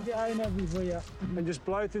before? Yeah, I know before, yeah. And just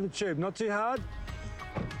blow through the tube. Not too hard.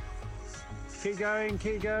 Keep going,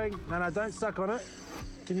 keep going. No, don't suck on it.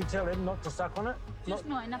 Can you tell him not to suck on it? Just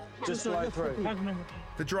not enough. Just blow through.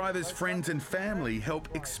 The driver's friends and family help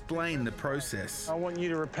explain the process. I want you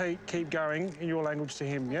to repeat, keep going in your language to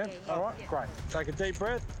him, yeah? All right, great. Take a deep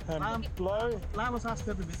breath and blow. Blow,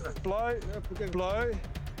 blow.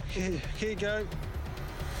 Here you go.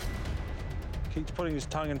 Keeps putting his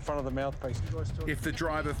tongue in front of the mouthpiece. If the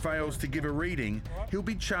driver fails to give a reading, he'll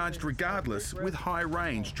be charged regardless with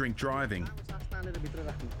high-range drink driving.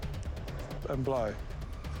 And blow.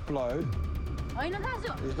 Blow.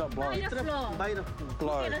 He's not blowing.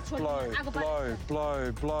 Blow.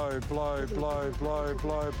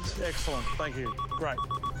 Excellent, thank you. Great.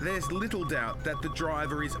 There's little doubt that the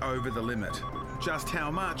driver is over the limit. Just how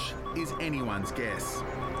much is anyone's guess.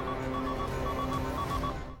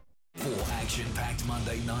 4 action-packed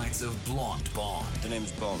Monday nights of Blonde Bond. The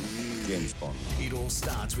name's Bond. James Bond. It all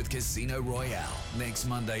starts with Casino Royale next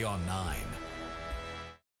Monday on 9.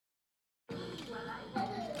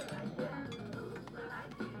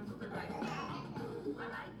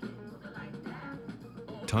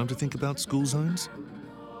 Time to think about school zones?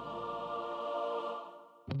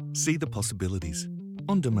 See the possibilities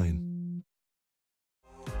on Domain.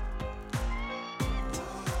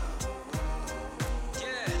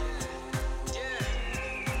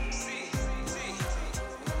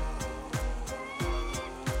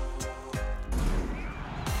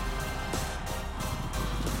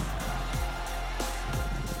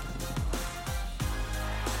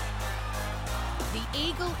 The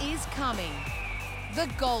Eagle is coming. The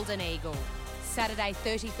Golden Eagle. Saturday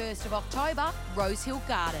 31st of October, Rosehill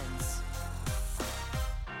Gardens.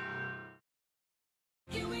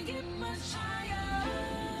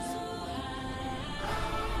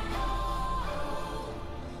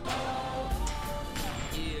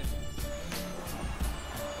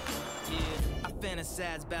 I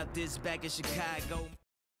fantasize about this back in Chicago.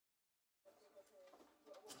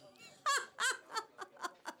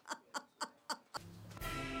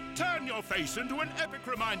 Turn your face into an epic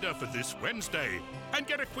reminder for this Wednesday and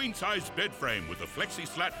get a queen-size bed frame with a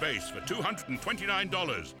flexi-slat base for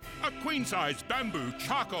 $229, a queen-size bamboo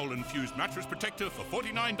charcoal-infused mattress protector for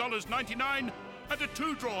 $49.99, and a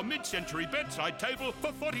 2-drawer mid-century bedside table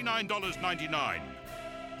for $49.99.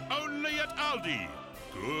 Only at Aldi.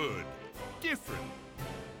 Good. Different.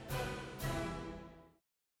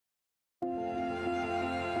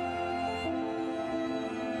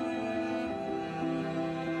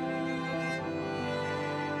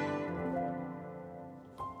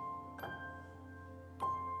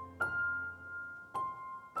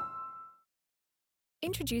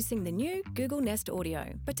 Introducing the new Google Nest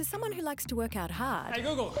Audio, but to someone who likes to work out hard. Hey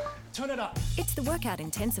Google, turn it up. It's the workout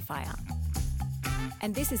intensifier.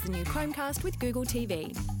 And this is the new Chromecast with Google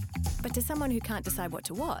TV. But to someone who can't decide what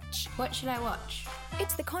to watch. What should I watch?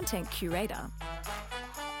 It's the content curator.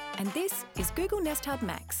 And this is Google Nest Hub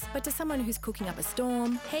Max, but to someone who's cooking up a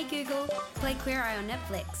storm. Hey Google, play Queer Eye on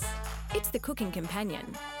Netflix. It's the cooking companion.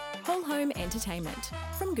 Whole home entertainment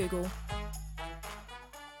from Google.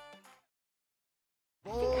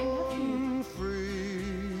 Born free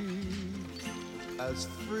as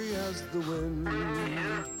the wind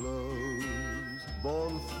blows,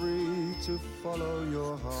 born free to follow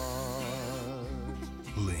your heart.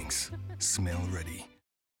 Lynx, smell ready.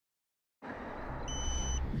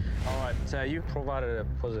 All right, so you provided a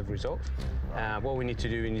positive result. What we need to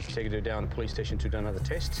do, we need to take it down to the police station to do another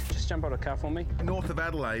test. Just jump out of the car for me. North of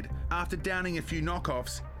Adelaide, after downing a few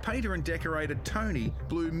knockoffs, painter and decorator Tony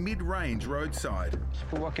blew mid-range roadside. Just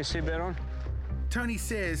put what seatbelt on. Tony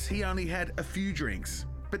says he only had a few drinks,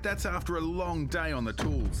 but that's after a long day on the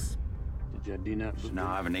tools. Did you have dinner? No,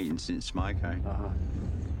 I haven't eaten since smoko.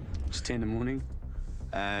 It's 10 in the morning.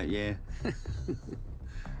 Yeah.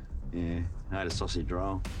 Yeah, I had a sausage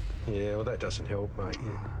roll. Yeah, well, that doesn't help, mate.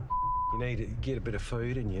 You need to get a bit of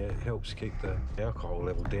food in you. It helps keep the alcohol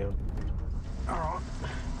level down. All right.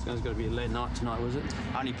 So it's got to be a late night tonight, was it?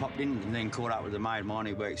 I only popped in and then caught up with a mate of mine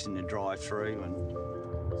who works in the drive-through. And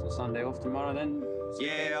so Sunday off tomorrow then?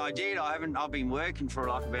 Yeah, I did. I've been working for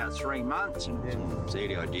like about 3 months, and see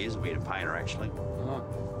the ideas of being a painter actually.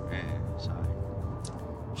 Yeah, so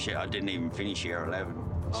shit, I didn't even finish year 11.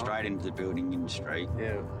 Straight into the building industry.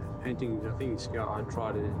 Yeah, painting. I think I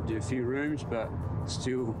tried to do a few rooms, but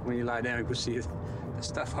still, when you lay down, you could see the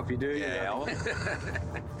stuff up you do. Yeah.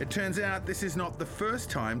 It turns out this is not the first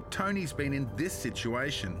time Tony's been in this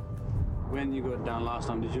situation. When you got done last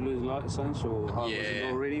time, did you lose license or was it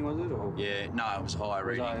low reading, was it? Or? Yeah, no, it was high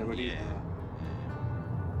reading. Yeah.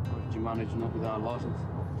 Did you manage not without a license?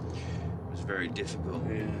 It was very difficult.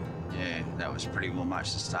 Yeah, that was pretty well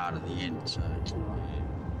much the start of the end, so.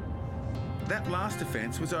 That last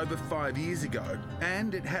offence was over 5 years ago,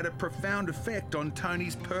 and it had a profound effect on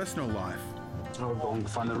Tony's personal life. I'll go and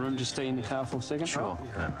find the room, just stay in the car for a second. Sure.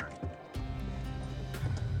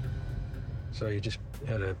 So you just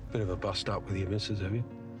had a bit of a bust up with your missus, have you?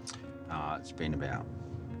 It's been about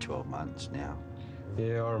 12 months now.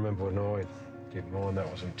 Yeah, I remember when I did mine, that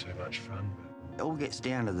wasn't too much fun. It all gets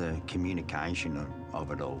down to the communication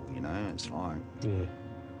of it all, you know? It's like... Yeah.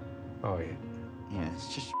 Oh, yeah. Yeah,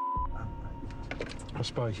 it's just... I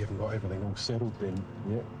suppose you haven't got everything all settled then,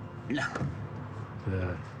 yeah? No.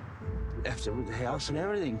 Left it with the house and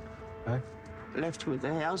everything. Huh? Left it with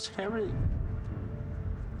the house and everything.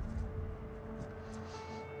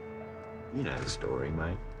 You know the story,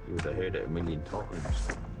 mate. You would have heard it a million times.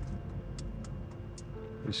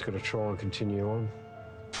 We just got to try and continue on.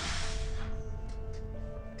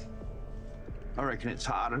 I reckon it's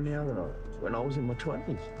harder now than when I was in my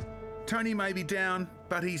 20s. Tony may be down,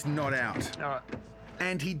 but he's not out. All right.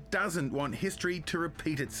 And he doesn't want history to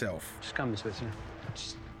repeat itself. Just come this way, sir.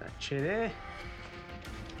 Just that chair there.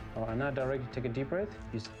 All right, now directly take a deep breath.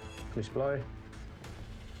 Just push blow.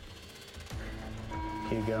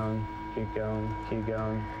 Keep going, keep going, keep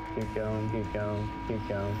going, keep going, keep going, keep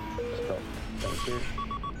going. Stop. Thank you.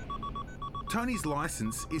 Tony's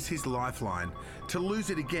licence is his lifeline. To lose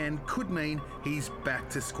it again could mean he's back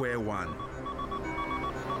to square one.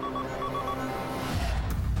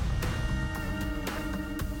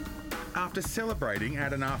 After celebrating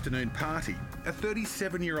at an afternoon party, a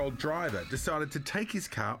 37-year-old driver decided to take his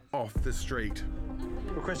car off the street.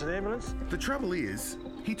 Requested ambulance? The trouble is,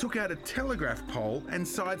 he took out a telegraph pole and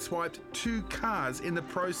sideswiped 2 cars in the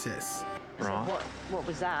process. Right. What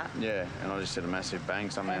was that? Yeah, and I just did a massive bang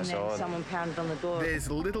somewhere And outside. then someone pounded on the door. There's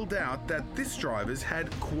little doubt that this driver's had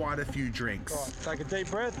quite a few drinks. Right, take a deep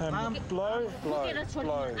breath and blow, blow,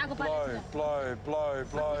 blow, blow, blow, blow,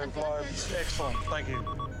 blow, blow. Excellent, thank you.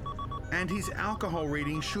 And his alcohol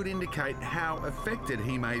reading should indicate how affected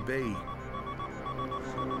he may be.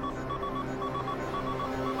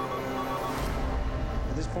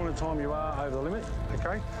 At this point in time, you are over the limit,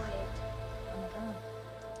 okay?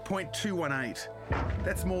 .218.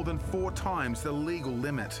 That's more than 4 times the legal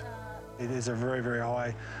limit. It is a very, very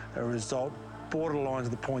high result, borderline to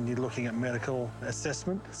the point you're looking at medical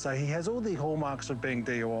assessment. So he has all the hallmarks of being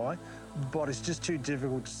DUI, but it's just too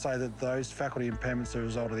difficult to say that those faculty impairments are a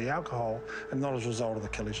result of the alcohol and not as a result of the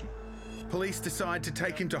collision. Police decide to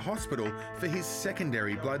take him to hospital for his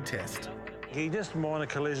secondary blood test. He just minor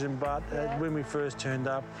collision, but when we first turned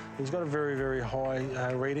up, he's got a very, very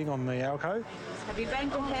high reading on the alco. Have you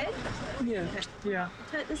banged your head? Yeah, yeah.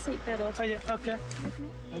 Take the seatbelt off. Oh, yeah, okay.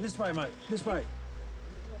 This way, mate, this way.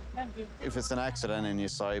 If it's an accident and you're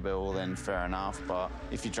sober, well then fair enough, but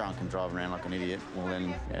if you're drunk and driving around like an idiot, well then,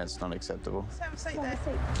 yeah, it's not acceptable. Have a seat there.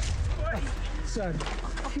 So.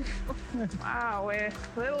 Wow, we're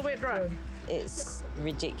a little bit drunk. It's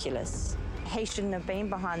ridiculous. He shouldn't have been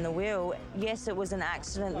behind the wheel. Yes, it was an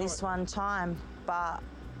accident this one time, but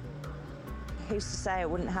who's to say it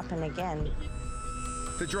wouldn't happen again?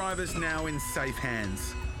 The driver's now in safe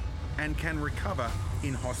hands and can recover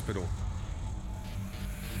in hospital.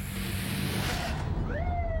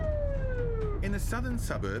 In the southern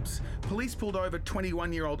suburbs, police pulled over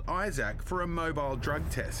 21-year-old Isaac for a mobile drug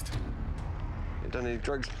test. You done any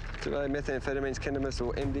drugs today? Methamphetamines, cannabis,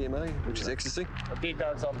 or MDMA, which is ecstasy? I did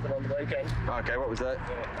done something on the weekend. Okay, what was that?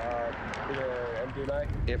 MDMA.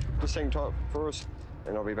 Yep, just hang tight for us,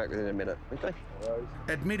 and I'll be back within a minute, okay?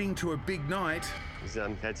 Admitting to a big night, He's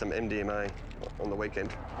had some MDMA on the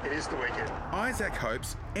weekend. It is the weekend. Isaac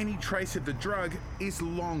hopes any trace of the drug is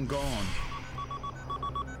long gone.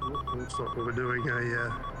 Looks like we were doing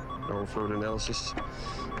a oral fluid analysis.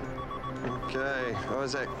 Okay,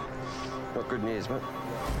 Isaac. Not good news, mate.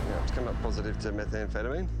 Yeah, it's come up positive to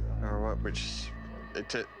methamphetamine. All right,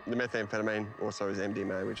 the methamphetamine also is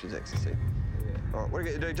MDMA, which is ecstasy. All right, what are you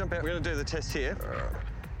going to do? Jump out. We're going to do the test here.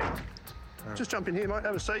 Just jump in here, mate.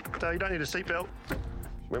 Have a seat. You don't need a seatbelt.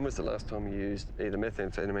 When was the last time you used either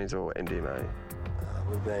methamphetamines or MDMA?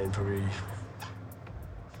 We've been probably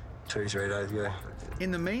 2-3 days ago.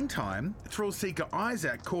 In the meantime, thrill seeker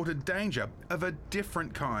Isaac courted danger of a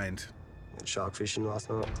different kind. Shark fishing last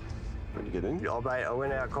night. Where'd you get in? Yeah, mate, I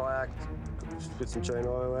went out kayak, spit some tuna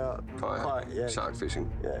oil out. Kayak? Yeah. Shark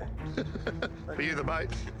fishing? Yeah. Were you the bait?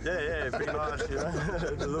 Yeah, pretty much, you know,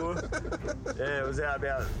 the lure. Yeah, it was out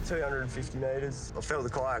about 250 metres. I felt the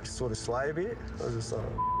kayak sort of sway a bit. I was just like,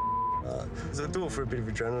 it was a duel for a bit of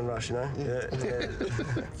adrenaline rush, you know?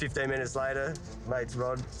 Yeah. 15 minutes later, mate's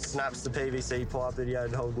rod snaps the PVC pipe that he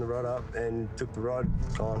had holding the rod up and took the rod,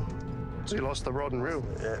 gone. So you lost the rod and reel?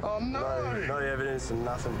 Yeah. Oh, no! No evidence and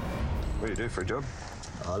nothing. What do you do for a job?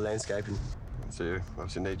 Landscaping. So you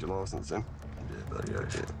obviously need your licence then? Yeah, bloody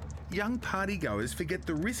oath. Young partygoers forget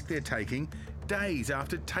the risk they're taking days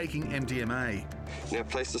after taking MDMA. Now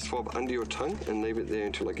place the swab under your tongue and leave it there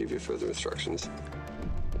until I give you further instructions.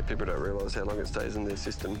 People don't realise how long it stays in their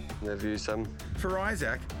system. They've used some. For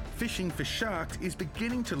Isaac, fishing for sharks is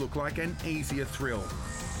beginning to look like an easier thrill.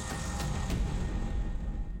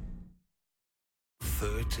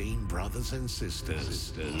 13 brothers and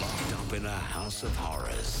sisters locked up in a house of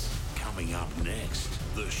horrors. Coming up next.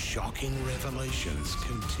 The shocking revelations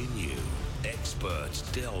continue. Experts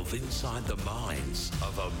delve inside the minds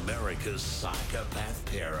of America's psychopath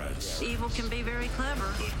parents. Evil can be very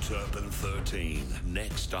clever. The Turpin 13,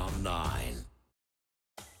 next on 9.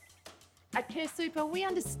 At Care Super, we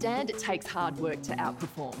understand it takes hard work to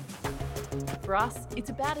outperform. For us, it's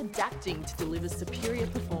about adapting to deliver superior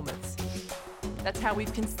performance. That's how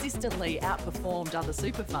we've consistently outperformed other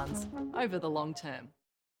super funds over the long term.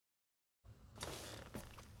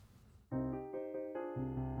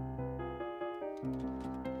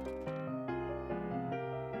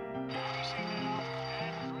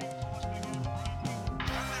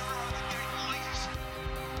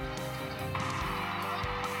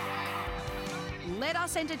 Let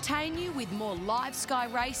us entertain you with more live sky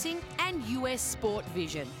racing and US Sport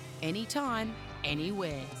Vision. Anytime,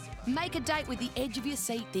 anywhere. Make a date with the edge of your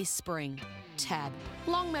seat this spring. Tab.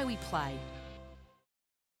 Long may we play.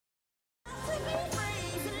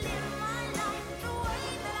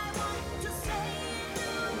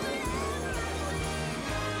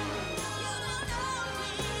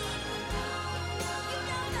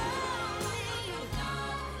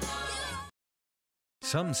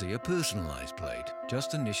 Some see a personalised plate,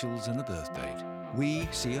 just initials and the birth date. We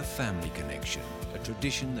see a family connection, a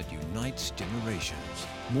tradition that unites generations.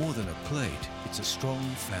 More than a plate, it's a strong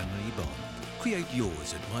family bond. Create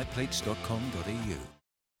yours at myplates.com.au.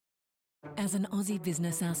 As an Aussie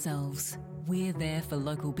business ourselves, we're there for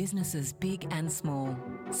local businesses big and small,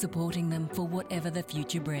 supporting them for whatever the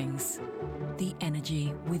future brings. The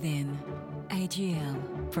energy within.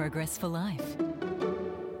 AGL. Progress for life.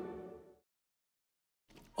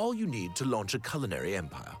 All you need to launch a culinary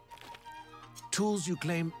empire. Tools you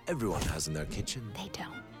claim everyone has in their kitchen. They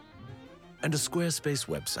don't. And a Squarespace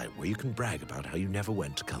website where you can brag about how you never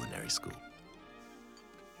went to culinary school.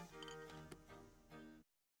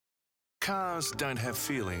 Cars don't have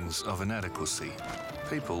feelings of inadequacy.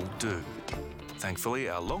 People do. Thankfully,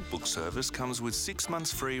 our logbook service comes with 6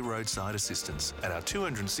 months free roadside assistance at our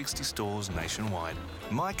 260 stores nationwide.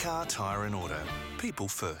 My Car, Tyre and Auto. People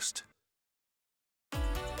first.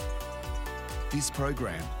 This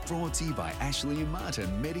program brought to you by Ashley and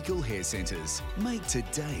Martin Medical Hair Centres. Make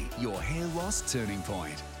today your hair loss turning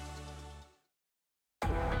point.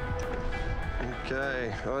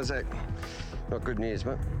 Okay, Isaac. Not good news,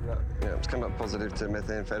 mate. Yeah, it's come up positive to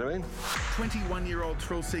methamphetamine. 21-year-old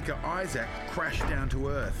thrill seeker Isaac crashed down to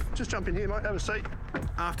earth. Just jump in here, mate. Have a seat.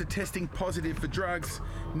 After testing positive for drugs,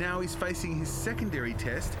 now he's facing his secondary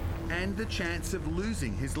test and the chance of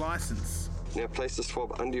losing his licence. Now place the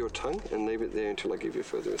swab under your tongue and leave it there until I give you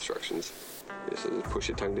further instructions. Yeah, so just push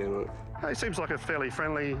your tongue down on it. He seems like a fairly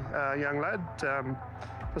friendly young lad.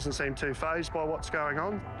 Doesn't seem too fazed by what's going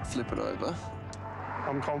on. Flip it over.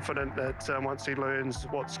 I'm confident that once he learns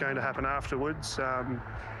what's going to happen afterwards,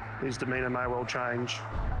 his demeanour may well change.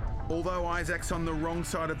 Although Isaac's on the wrong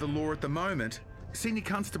side of the law at the moment, Senior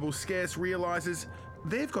Constable Scarce realises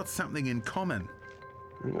they've got something in common.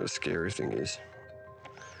 You know, the scary thing is,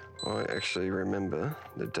 I actually remember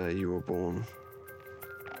the day you were born.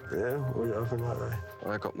 Yeah? What happened that day?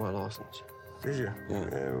 I got my licence. Did you? Yeah.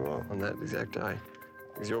 Yeah, right. On that exact day.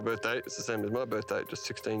 Because your birthday, it's the same as my birthday, just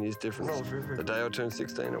 16 years difference. Oh, sure. The day I turned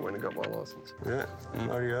 16, I went and got my licence. Yeah,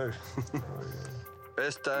 there you go.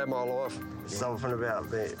 Best day of my life. Something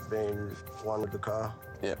about being one with the car.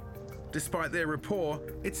 Yeah. Despite their rapport,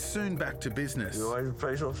 it's soon back to business. You always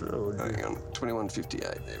police officer? Hang on,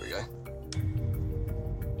 2158, there we go.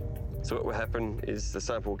 So what will happen is the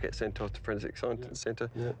sample will get sent off to Forensic Science Centre,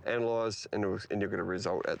 analysed, and you'll get a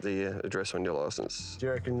result at the address on your licence. Do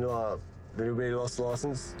you reckon it'll be lost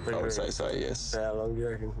licence? I would say so, yes. How long do you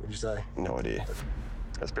reckon, would you say? No idea.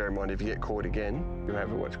 Let's bear in mind, if you get caught again, you'll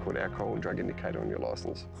have what's called alcohol and drug indicator on your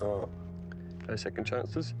licence. Oh. No second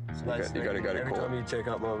chances. So You've got to go to every court. time you check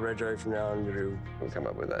up my rego from now on, We'll come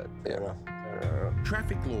up with that, yeah.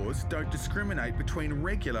 Traffic laws don't discriminate between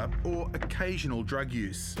regular or occasional drug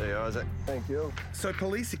use. See you, Isaac. Thank you. So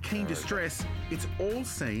police are keen to stress it's all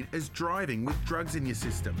seen as driving with drugs in your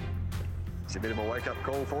system. It's a bit of a wake-up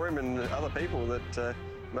call for him and other people that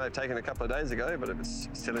may have taken a couple of days ago, but if it's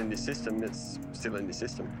still in your system, it's still in your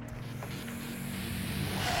system.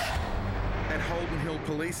 At Holden Hill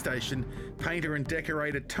Police Station, painter and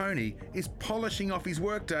decorator Tony is polishing off his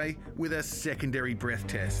workday with a secondary breath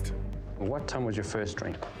test. What time was your first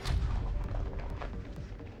drink?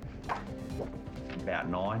 About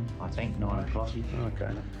 9, I think, 9 o'clock.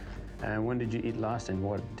 Okay. And when did you eat last and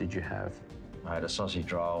what did you have? I had a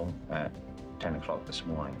sausage roll at 10 o'clock this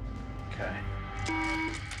morning. Okay.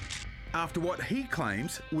 After what he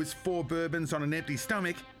claims was 4 bourbons on an empty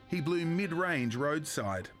stomach, he blew mid-range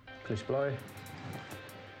roadside. Please blow.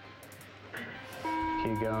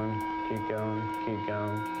 Keep going, keep going, keep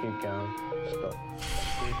going, keep going. Stop.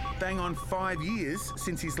 Bang on 5 years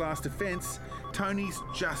since his last offence, Tony's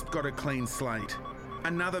just got a clean slate.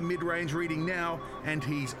 Another mid-range reading now, and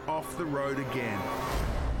he's off the road again.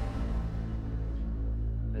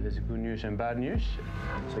 There's good news and bad news.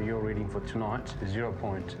 So your reading for tonight is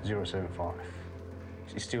 0.075.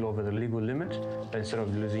 It's still over the legal limit, but instead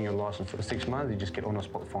of losing your licence for 6 months, you just get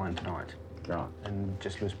on-the-spot fine tonight. Right. And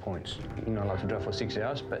just lose points. You're not allowed to drive for 6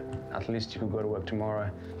 hours, but at least you could go to work tomorrow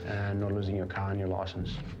and not losing your car and your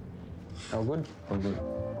licence. All good? All good.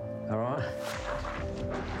 All right.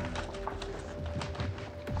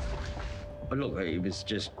 But look, it was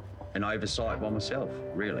just an oversight by myself,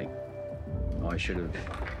 really. I should have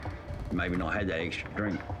maybe not had that extra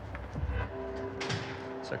drink.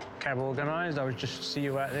 So, cab organised, I would just see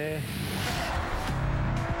you out there.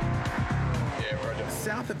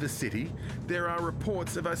 South of the city, there are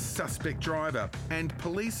reports of a suspect driver, and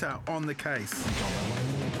police are on the case.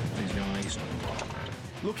 He's going east.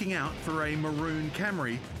 Looking out for a maroon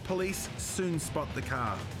Camry, police soon spot the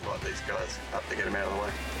car. Right, these guys up to get him out of the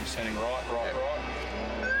way. He's turning right.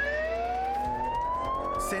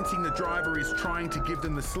 Sensing the driver is trying to give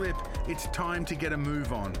them the slip, it's time to get a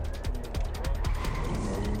move on.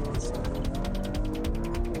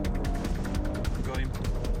 Got him.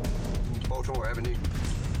 Baltimore Avenue.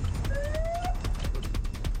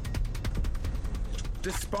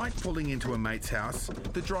 Despite pulling into a mate's house,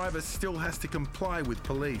 the driver still has to comply with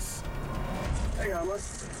police. Hang on, mate.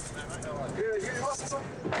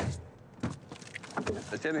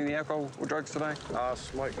 Is there any alcohol or drugs today?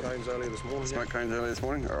 Smoked cones earlier this morning. Smoked cones earlier this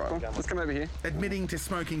morning? All right, well, let's come over here. Admitting to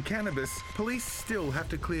smoking cannabis, police still have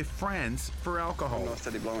to clear Franz for alcohol. Nice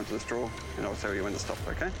steady blow into the straw, and I'll tell you when to stop,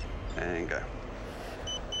 okay? And go.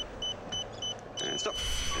 And stop.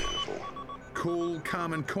 Beautiful. Cool,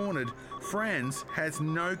 calm and cornered, Franz has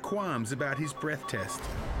no qualms about his breath test.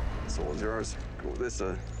 It's all zeros. Cool. There's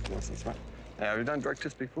a license, mate. Have you done drug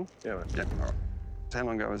tests before? Yeah, mate. Yeah, all right. How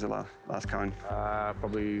long ago was the last cone?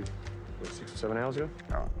 Probably 6 or 7 hours ago.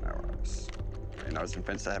 Oh, no worries. You know it's an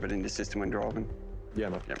offence to have it in your system when driving? Yeah,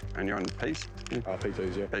 mate. Yep. And you're on P's? Yeah.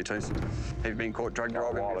 P2s, yeah. P2s. Have you been caught drug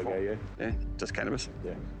driving a while before? ago, yeah. Yeah? Just cannabis?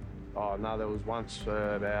 Yeah. Oh, no, there was once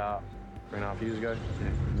about 3.5 years ago.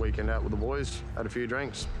 Yeah. Weekend out with the boys, had a few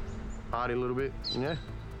drinks, partied a little bit, and yeah,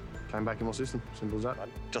 came back in my system. Simple as that.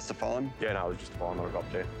 Just a fine? Yeah, no, it was just a fine that I got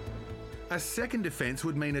there. A second offence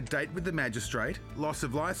would mean a date with the magistrate, loss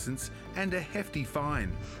of licence and a hefty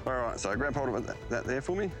fine. All right, so grab hold of that there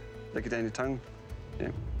for me. Lick it down your tongue.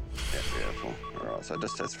 Yeah. Yeah, beautiful. All right, so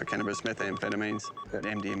just test for cannabis, methamphetamines, and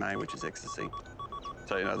MDMA, which is ecstasy.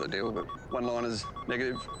 So you know the deal, but 1 line is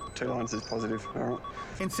negative, 2 lines is positive. All right.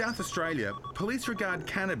 In South Australia, police regard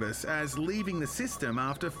cannabis as leaving the system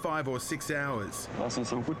after 5 or 6 hours.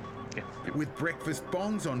 Licence all good? Yeah. With breakfast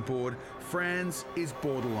bongs on board, Franz is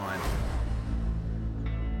borderline.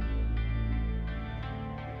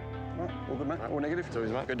 All good, mate? All negative?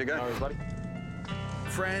 Good to go. No worries, buddy.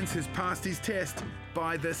 Franz has passed his test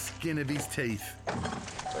by the skin of his teeth. I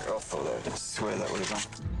thought I swear that would have gone.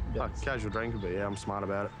 Yeah. Casual drinker, but yeah, I'm smart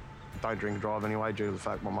about it. Don't drink and drive anyway, due to the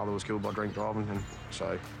fact my mother was killed by drink driving, and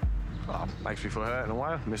so makes me feel hurt in a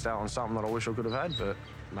way. Missed out on something that I wish I could have had, but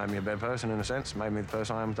made me a better person in a sense, made me the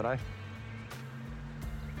person I am today.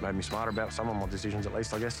 Made me smarter about some of my decisions at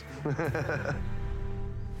least, I guess.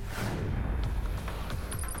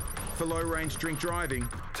 For low-range drink driving,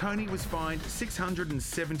 Tony was fined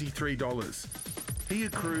 $673. He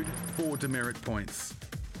accrued 4 demerit points.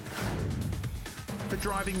 For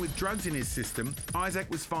driving with drugs in his system, Isaac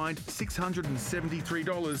was fined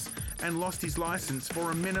 $673 and lost his licence for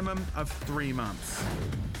a minimum of 3 months.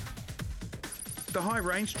 The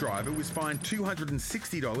high-range driver was fined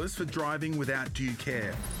 $260 for driving without due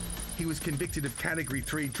care. He was convicted of Category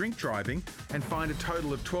 3 drink driving and fined a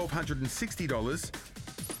total of $1,260.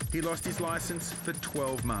 He lost his licence for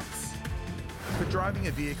 12 months. For driving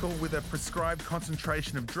a vehicle with a prescribed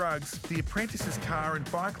concentration of drugs, the apprentice's car and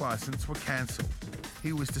bike licence were cancelled.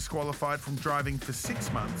 He was disqualified from driving for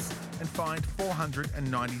 6 months and fined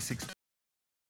 $496.